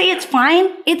I say it's fine,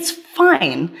 it's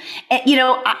fine. And,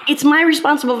 it's my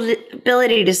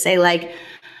responsibility to say like,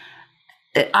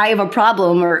 I have a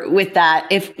problem with that,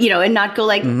 and not go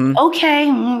like, okay,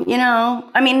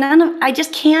 I mean, I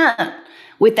just can't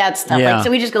with that stuff. Yeah. Like,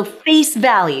 so we just go face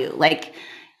value. Like,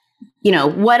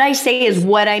 what I say is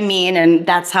what I mean. And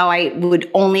that's how I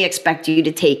would only expect you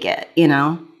to take it,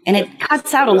 and it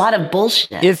cuts out a lot of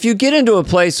bullshit. If you get into a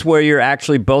place where you're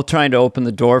actually both trying to open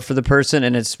the door for the person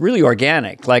and it's really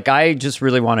organic, like I just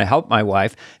really want to help my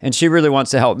wife and she really wants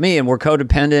to help me, and we're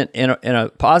codependent in a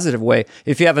positive way.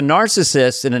 If you have a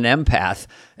narcissist and an empath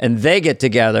and they get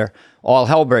together, all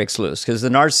hell breaks loose, because the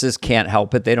narcissist can't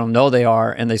help it. They don't know they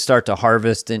are, and they start to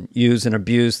harvest and use and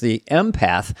abuse the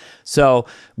empath. So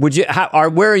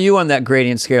where are you on that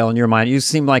gradient scale in your mind? You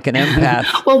seem like an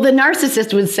empath. Well, the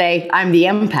narcissist would say, I'm the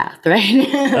empath,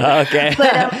 right? Okay.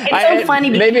 But it's so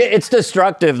funny. Maybe it's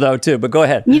destructive, though, too, but go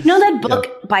ahead. You know that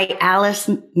book by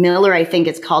Alice Miller, I think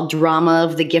it's called Drama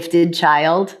of the Gifted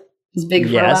Child? It's big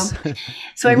for a while.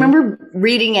 So I remember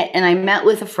reading it, and I met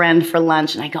with a friend for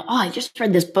lunch, and I go, I just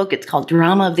read this book. It's called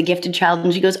Drama of the Gifted Child.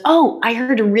 And she goes, I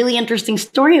heard a really interesting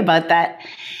story about that.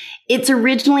 It's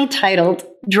originally titled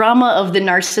Drama of the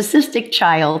Narcissistic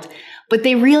Child, but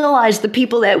they realized the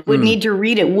people that would need to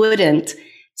read it wouldn't.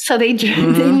 So they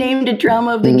named it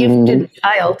Drama of the Gifted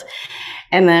Child.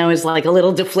 And then I was like a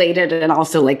little deflated, and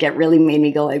also like it really made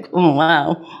me go like, oh,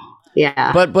 wow.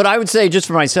 Yeah. But I would say, just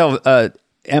for myself,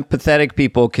 empathetic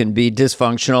people can be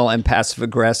dysfunctional and passive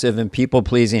aggressive and people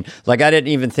pleasing. Like, I didn't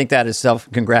even think that as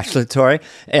self-congratulatory.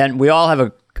 And we all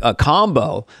have a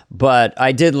combo, but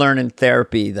I did learn in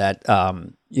therapy that,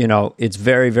 it's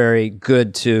very, very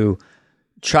good to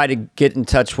try to get in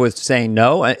touch with saying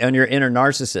no and your inner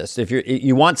narcissist. If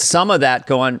you want some of that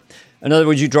going, in other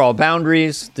words, you draw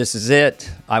boundaries. This is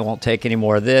it. I won't take any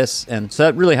more of this. And so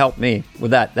that really helped me with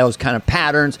that. Those kind of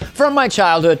patterns from my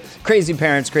childhood. Crazy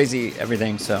parents, crazy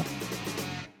everything. So.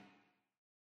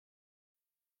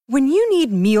 When you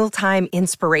need mealtime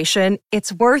inspiration,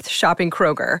 it's worth shopping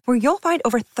Kroger, where you'll find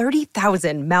over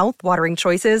 30,000 mouth-watering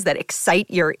choices that excite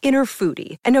your inner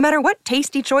foodie. And no matter what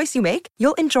tasty choice you make,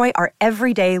 you'll enjoy our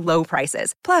everyday low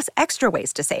prices, plus extra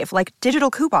ways to save, like digital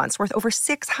coupons worth over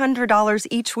 $600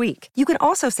 each week. You can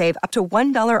also save up to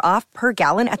 $1 off per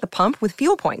gallon at the pump with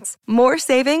fuel points. More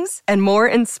savings and more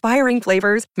inspiring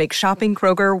flavors make shopping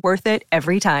Kroger worth it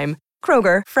every time.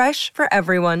 Kroger, fresh for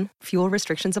everyone. Fuel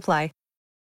restrictions apply.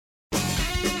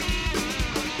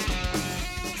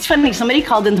 It's funny. Somebody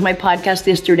called into my podcast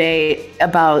yesterday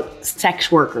about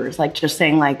sex workers, like just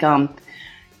saying like, I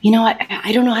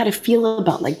don't know how to feel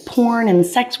about like porn and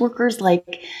sex workers.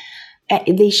 Like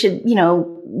they should,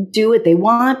 do what they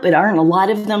want, but aren't a lot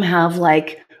of them have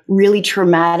like really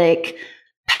traumatic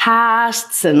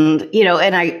pasts? And,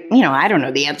 and I don't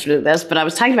know the answer to this, but I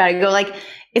was talking about it. I go like,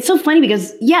 it's so funny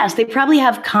because yes, they probably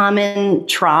have common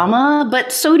trauma,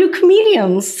 but so do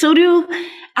comedians, so do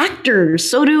actors,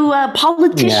 so do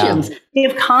politicians. Yeah. They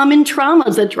have common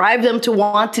traumas that drive them to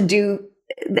want to do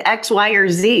the X, Y, or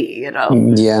Z,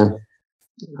 Yeah.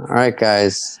 All right,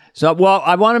 guys. So,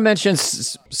 I want to mention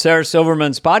Sarah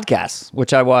Silverman's podcast,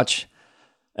 which I watch,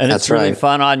 and it's really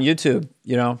fun on YouTube,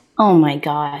 Oh my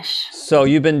gosh. So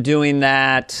you've been doing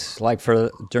that like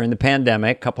during the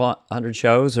pandemic, a couple hundred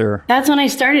shows, or? That's when I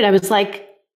started. I was like,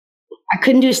 I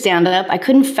couldn't do stand-up. I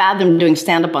couldn't fathom doing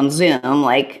stand-up on Zoom, and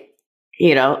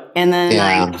then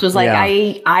I was like,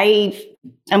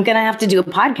 I'm going to have to do a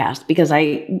podcast because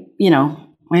I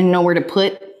know where to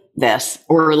put this,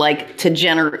 or like to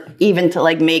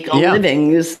make a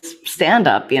living is stand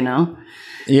up,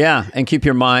 Yeah. And keep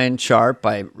your mind sharp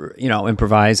by,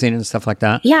 improvising and stuff like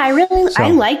that. Yeah. I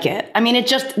like it. I mean,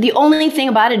 the only thing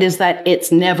about it is that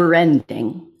it's never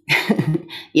ending.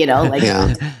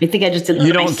 I think I just did.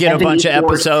 You don't get a bunch of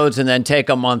episodes and then take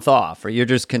a month off, or you're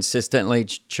just consistently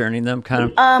churning them,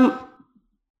 kind of.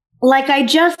 Like I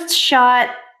just shot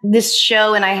this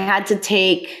show and I had to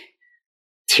take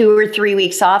 2 or 3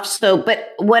 weeks off. So,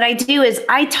 but what I do is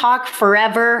I talk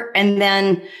forever, and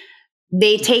then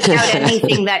they take out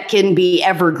anything that can be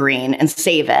evergreen and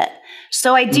save it.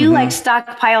 So I do like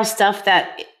stockpile stuff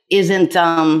that isn't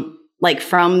like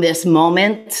from this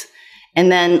moment. And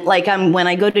then like when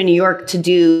I go to New York to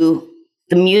do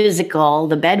the musical,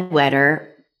 The Bedwetter,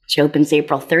 which opens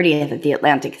April 30th at the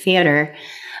Atlantic Theater.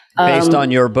 Based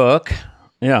on your book.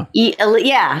 Yeah.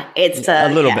 Yeah. It's a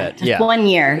little bit. Yeah. 1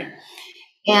 year.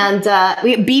 And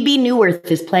BB Newirth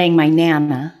is playing my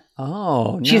Nana.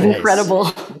 Oh, nice. She's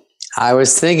incredible. I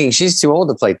was thinking she's too old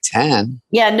to play 10.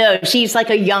 Yeah, no, she's like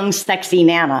a young, sexy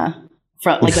Nana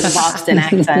from like with a Boston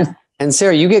accent. And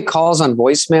Sarah, you get calls on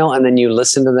voicemail and then you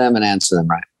listen to them and answer them,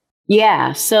 right?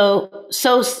 Yeah. So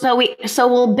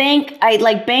we'll bank. I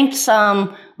like banked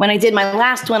some when I did my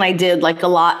last one. I did like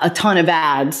a ton of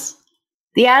ads.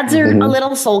 The ads are a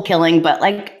little soul killing, but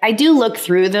like I do look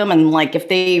through them, and like if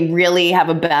they really have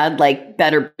a bad, like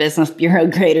Better Business Bureau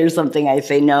grade or something, I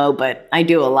say no. But I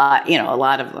do a lot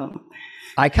of them.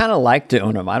 I kind of like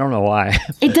doing them. I don't know why.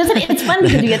 It's fun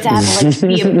because you get to have like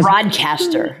be a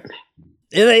broadcaster.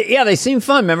 Yeah, they seem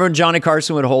fun. Remember when Johnny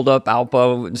Carson would hold up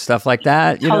Alpo and stuff like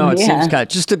that? It seems kind of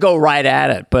just to go right at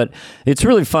it. But it's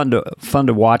really fun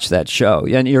to watch that show.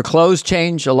 And your clothes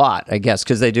change a lot, I guess,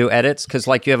 because they do edits. Because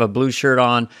like you have a blue shirt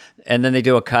on, and then they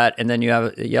do a cut, and then you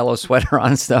have a yellow sweater on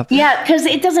and stuff. Yeah, because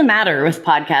it doesn't matter with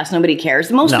podcasts. Nobody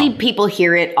cares. Mostly people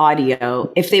hear it audio.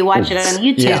 If they watch it on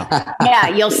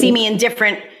YouTube, you'll see me in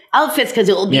different outfits because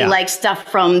it will be like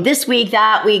stuff from this week,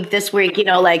 that week, this week,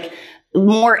 like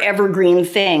more evergreen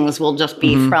things will just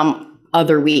be from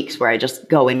other weeks where I just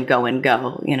go and go and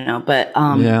go, but,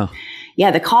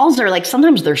 the calls are like,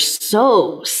 sometimes they're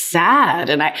so sad.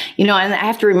 And I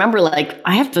have to remember, like,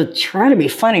 I have to try to be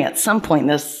funny at some point in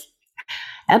this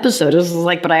episode. Is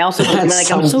like, but I also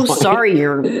like, I'm so sorry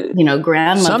your,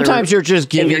 grandmother. Sometimes you're just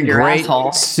giving great,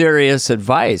 serious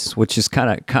advice, which is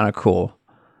kind of cool,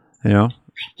 Yeah,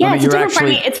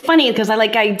 it's funny because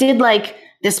I did like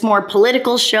this more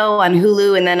political show on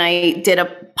Hulu, and then I did a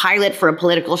pilot for a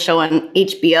political show on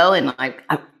HBO, and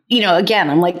again,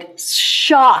 I'm like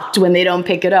shocked when they don't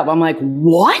pick it up. I'm like,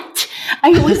 what?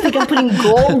 I always think I'm putting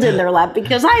gold in their lap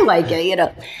because I like it,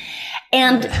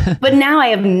 but now I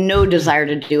have no desire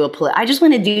to do I just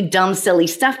want to do dumb, silly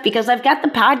stuff because I've got the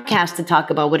podcast to talk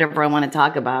about whatever I want to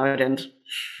talk about, and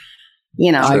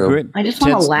I agree. I just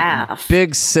want to laugh.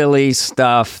 Big, silly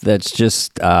stuff that's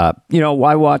just, I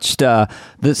watched the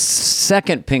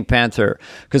second Pink Panther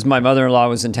because my mother-in-law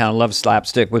was in town, loved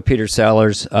slapstick with Peter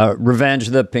Sellers, Revenge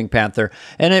of the Pink Panther.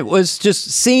 And it was just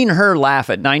seeing her laugh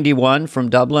at 91 from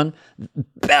Dublin,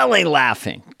 belly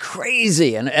laughing,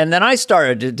 crazy. And then I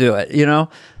started to do it,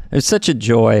 It's such a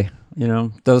joy,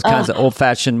 those kinds of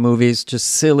old-fashioned movies, just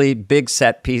silly, big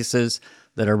set pieces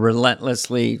that are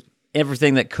relentlessly...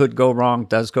 Everything that could go wrong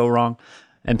does go wrong.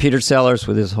 And Peter Sellers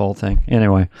with his whole thing.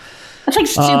 Anyway. That's like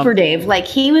Super Dave. Like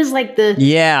he was like the...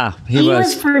 Yeah, he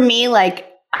was for me, like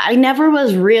I never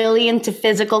was really into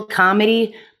physical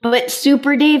comedy, but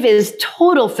Super Dave is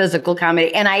total physical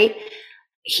comedy. And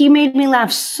he made me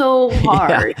laugh so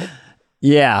hard.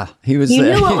 Yeah, he was... You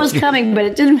knew what was coming, but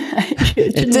it didn't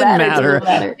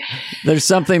matter. There's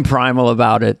something primal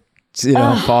about it.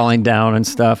 Falling down and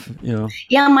stuff,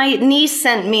 Yeah, my niece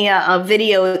sent me a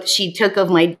video she took of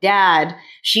my dad.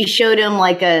 She showed him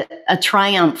like a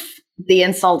Triumph, the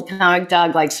Insult Comic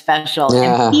Dog like special.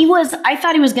 Yeah. And I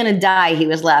thought he was going to die. He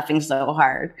was laughing so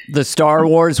hard. The Star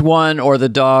Wars one or the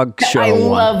dog show I one?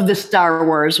 love the Star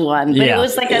Wars one, but it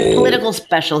was like a political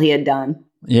special he had done.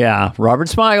 Yeah, Robert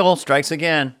Smigel strikes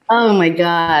again. Oh my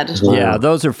God! Yeah,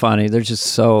 those are funny. They're just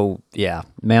so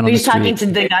man. He's talking to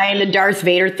the guy in the Darth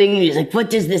Vader thing, and he's like, "What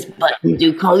does this button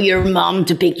do? Call your mom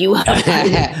to pick you up."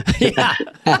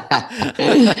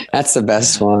 That's the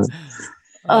best one.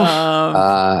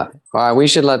 We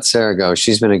should let Sarah go.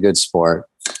 She's been a good sport.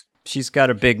 She's got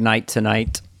a big night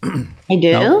tonight. I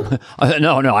do. No, I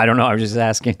don't know. I was just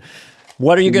asking.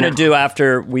 What are you going to do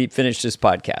after we finish this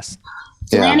podcast?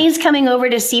 Lanny's coming over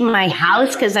to see my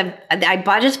house because I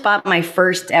just bought my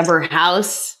first ever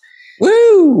house.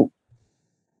 Woo!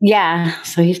 Yeah,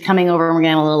 so he's coming over and we're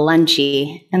gonna have a little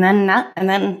lunchy, and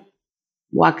then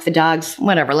walk the dogs.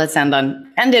 Whatever. Let's end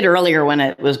it earlier when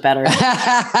it was better. When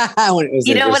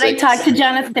I talked to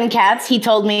Jonathan Katz, he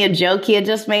told me a joke he had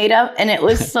just made up, and it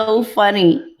was so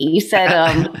funny. He said,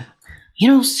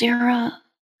 Sarah,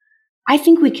 I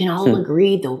think we can all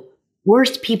agree the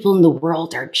worst people in the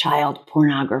world are child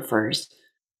pornographers.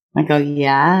 I go,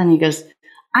 yeah. And he goes,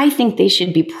 I think they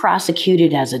should be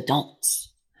prosecuted as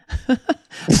adults. I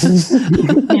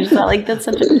just felt like that's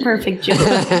such a perfect joke.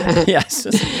 Yes.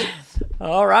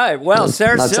 All right. Well,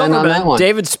 Sarah Let's end on that Silverman, one.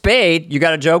 David Spade. You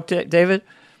got a joke, David?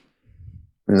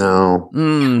 No,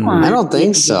 I don't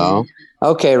think so.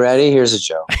 Okay, ready? Here's a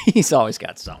joke. He's always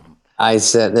got something. I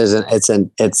said it's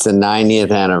the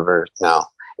 90th anniversary. No,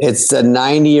 it's the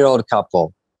 90-year-old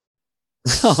couple.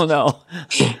 Oh, no.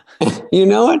 You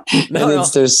know it? No, and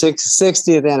it's their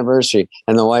 60th anniversary,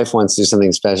 and the wife wants to do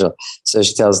something special. So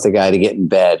she tells the guy to get in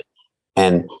bed,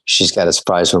 and she's got a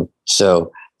surprise for him.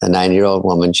 So the 90-year-old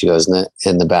woman, she goes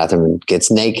in the bathroom and gets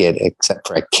naked, except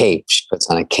for a cape. She puts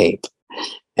on a cape.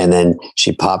 And then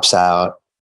she pops out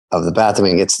of the bathroom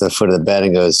and gets to the foot of the bed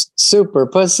and goes, "Super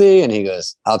pussy." And he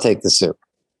goes, "I'll take the soup."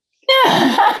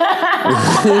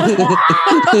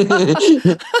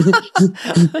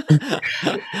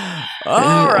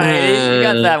 All right. You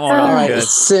got that one. All right. Good.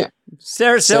 Sarah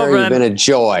Sarah, Silverman. you've been a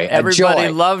joy. Everybody a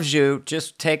joy. loves you.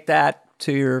 Just take that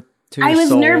to your I was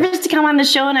soul. nervous to come on the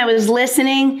show and I was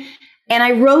listening and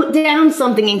I wrote down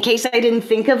something in case I didn't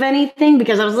think of anything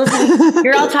because I was listening.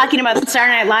 You're all talking about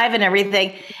Saturday Night Live and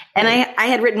everything. And I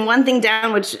had written one thing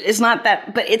down, which is not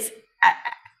that, but it's,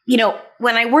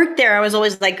 when I worked there, I was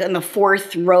always like in the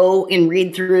fourth row in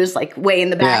read-throughs, like way in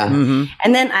the back. Yeah. Mm-hmm.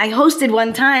 And then I hosted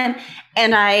one time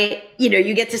and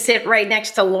you get to sit right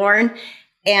next to Lauren.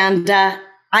 And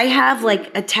I have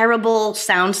like a terrible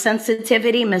sound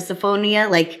sensitivity, misophonia,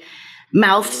 like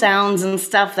mouth sounds and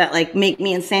stuff that like make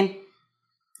me insane.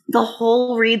 The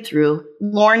whole read through,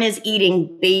 Lauren is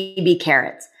eating baby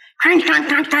carrots. Crunch, crunch,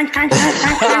 crunch, crunch, crunch,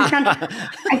 crunch, crunch, crunch.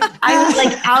 I was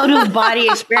like out of body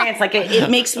experience. Like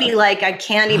it makes me like I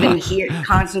can't even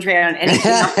concentrate on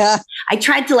anything else. I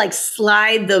tried to like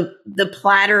slide the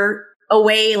platter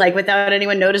away, like without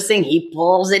anyone noticing. He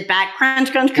pulls it back,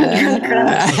 crunch, crunch, crunch, crunch,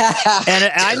 crunch.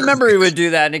 And I remember he would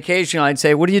do that, and occasionally I'd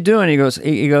say, "What are you doing?" He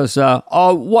goes,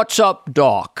 "Oh, what's up,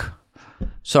 Doc?"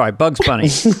 Sorry, Bugs Bunny.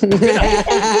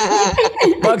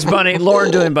 Bugs Bunny.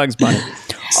 Lauren doing Bugs Bunny.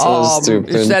 So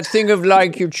stupid. It's that thing of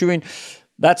like you're chewing.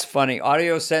 That's funny.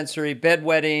 Audio sensory,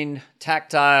 bedwetting,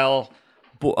 tactile,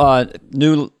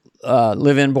 new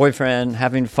live-in boyfriend,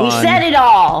 having fun. We said it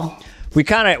all. We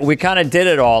kind of did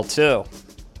it all too.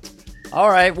 All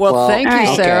right. Well, thank you,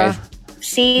 right. Sarah. Okay.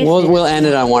 See, We'll end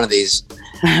it on one of these.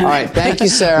 All right. Thank you,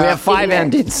 Sarah. We have 5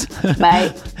 endings.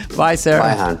 bye. Bye, Sarah.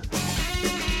 Bye, hon.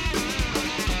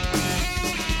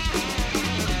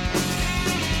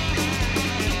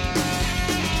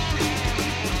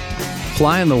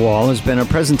 Fly on the Wall has been a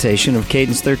presentation of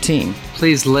Cadence 13.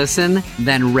 Please listen,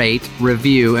 then rate,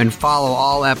 review, and follow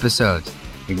all episodes.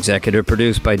 Executive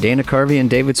produced by Dana Carvey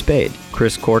and David Spade,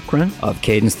 Chris Corcoran of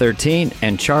Cadence 13,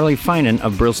 and Charlie Finan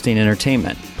of Brillstein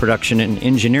Entertainment. Production and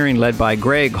engineering led by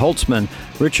Greg Holtzman,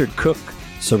 Richard Cook,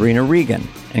 Serena Regan,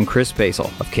 and Chris Basil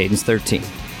of Cadence 13.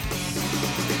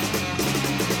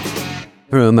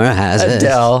 Rumor has it.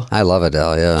 Adele. I love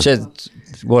Adele, yeah.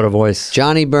 What a voice.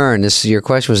 Johnny Byrne, your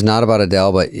question was not about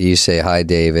Adele, but you say, "Hi,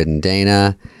 David and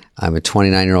Dana. I'm a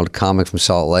 29-year-old comic from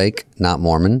Salt Lake, not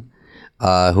Mormon,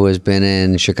 who has been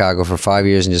in Chicago for 5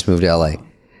 years and just moved to LA.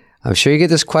 I'm sure you get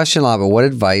this question a lot, but what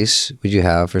advice would you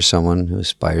have for someone who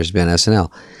aspires to be on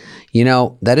SNL?" You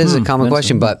know, that is a common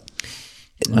question, but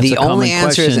the only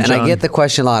answer is, and I get the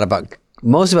question a lot about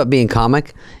being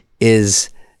comic, is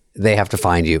they have to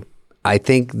find you. I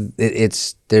think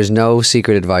there's no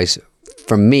secret advice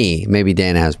from me. Maybe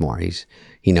Dana has more.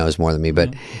 He knows more than me.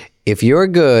 But if you're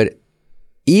good,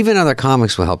 even other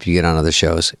comics will help you get on other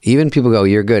shows. Even people go,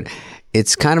 "You're good."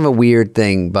 It's kind of a weird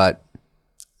thing, but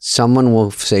someone will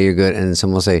say you're good, and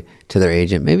someone will say to their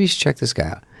agent, "Maybe you should check this guy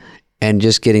out." And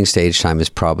just getting stage time is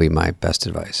probably my best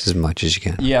advice, as much as you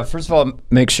can. Yeah, first of all,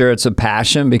 make sure it's a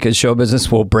passion, because show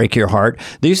business will break your heart.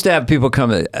 They used to have people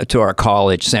come to our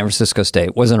college, San Francisco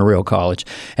State, wasn't a real college,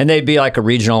 and they'd be like a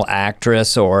regional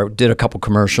actress or did a couple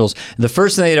commercials. The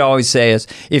first thing they'd always say is,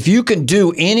 if you can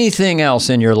do anything else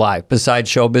in your life besides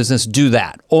show business, do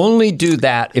that. Only do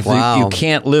that if you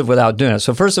can't live without doing it.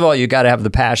 So first of all, you got to have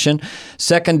the passion.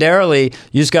 Secondarily,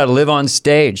 you just got to live on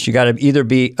stage. You got to either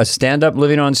be a stand-up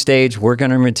living on stage, work on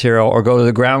your material, or go to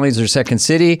the Groundlings or Second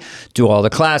City, do all the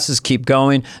classes, keep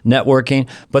going, networking.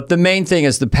 But the main thing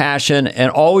is the passion, and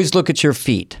always look at your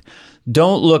feet.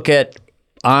 Don't look at,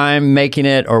 I'm making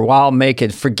it or I'll make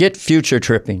it. Forget future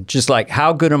tripping. Just like,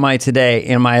 how good am I today?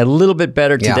 Am I a little bit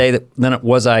better today than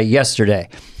was I yesterday?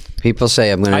 People say,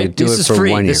 "I'm going to do it for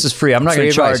 1 year." This is free. I'm not going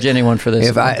to charge anyone for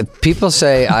this. People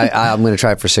say, I'm going to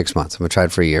try it for 6 months. I'm going to try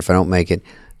it for a year. If I don't make it,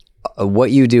 what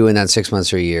you do in that 6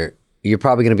 months or a year, you're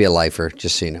probably going to be a lifer,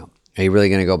 just so you know. Are you really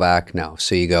going to go back? No.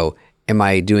 So you go, am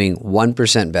I doing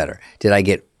 1% better? Did I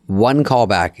get one call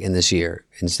back in this year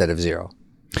instead of 0?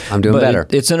 I'm doing better.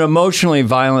 It's an emotionally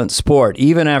violent sport.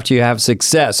 Even after you have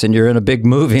success and you're in a big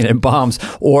movie and it bombs,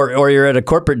 or you're at a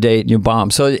corporate date and you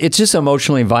bomb. So it's just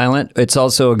emotionally violent. It's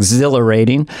also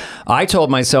exhilarating. I told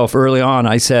myself early on,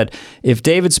 I said, if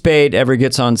David Spade ever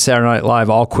gets on Saturday Night Live,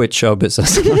 I'll quit show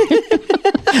business.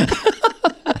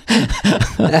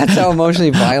 That's how emotionally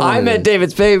violent I met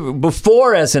David Spade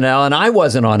before SNL, and I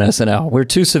wasn't on SNL. We're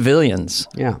two civilians.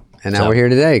 Yeah. And now we're here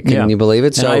today. Can you believe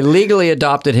it? So I legally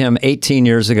adopted him 18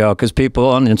 years ago because people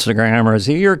on Instagram are, is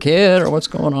he your kid or what's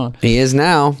going on? He is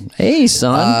now. Hey,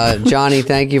 son. Johnny,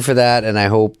 thank you for that, and I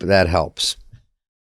hope that helps.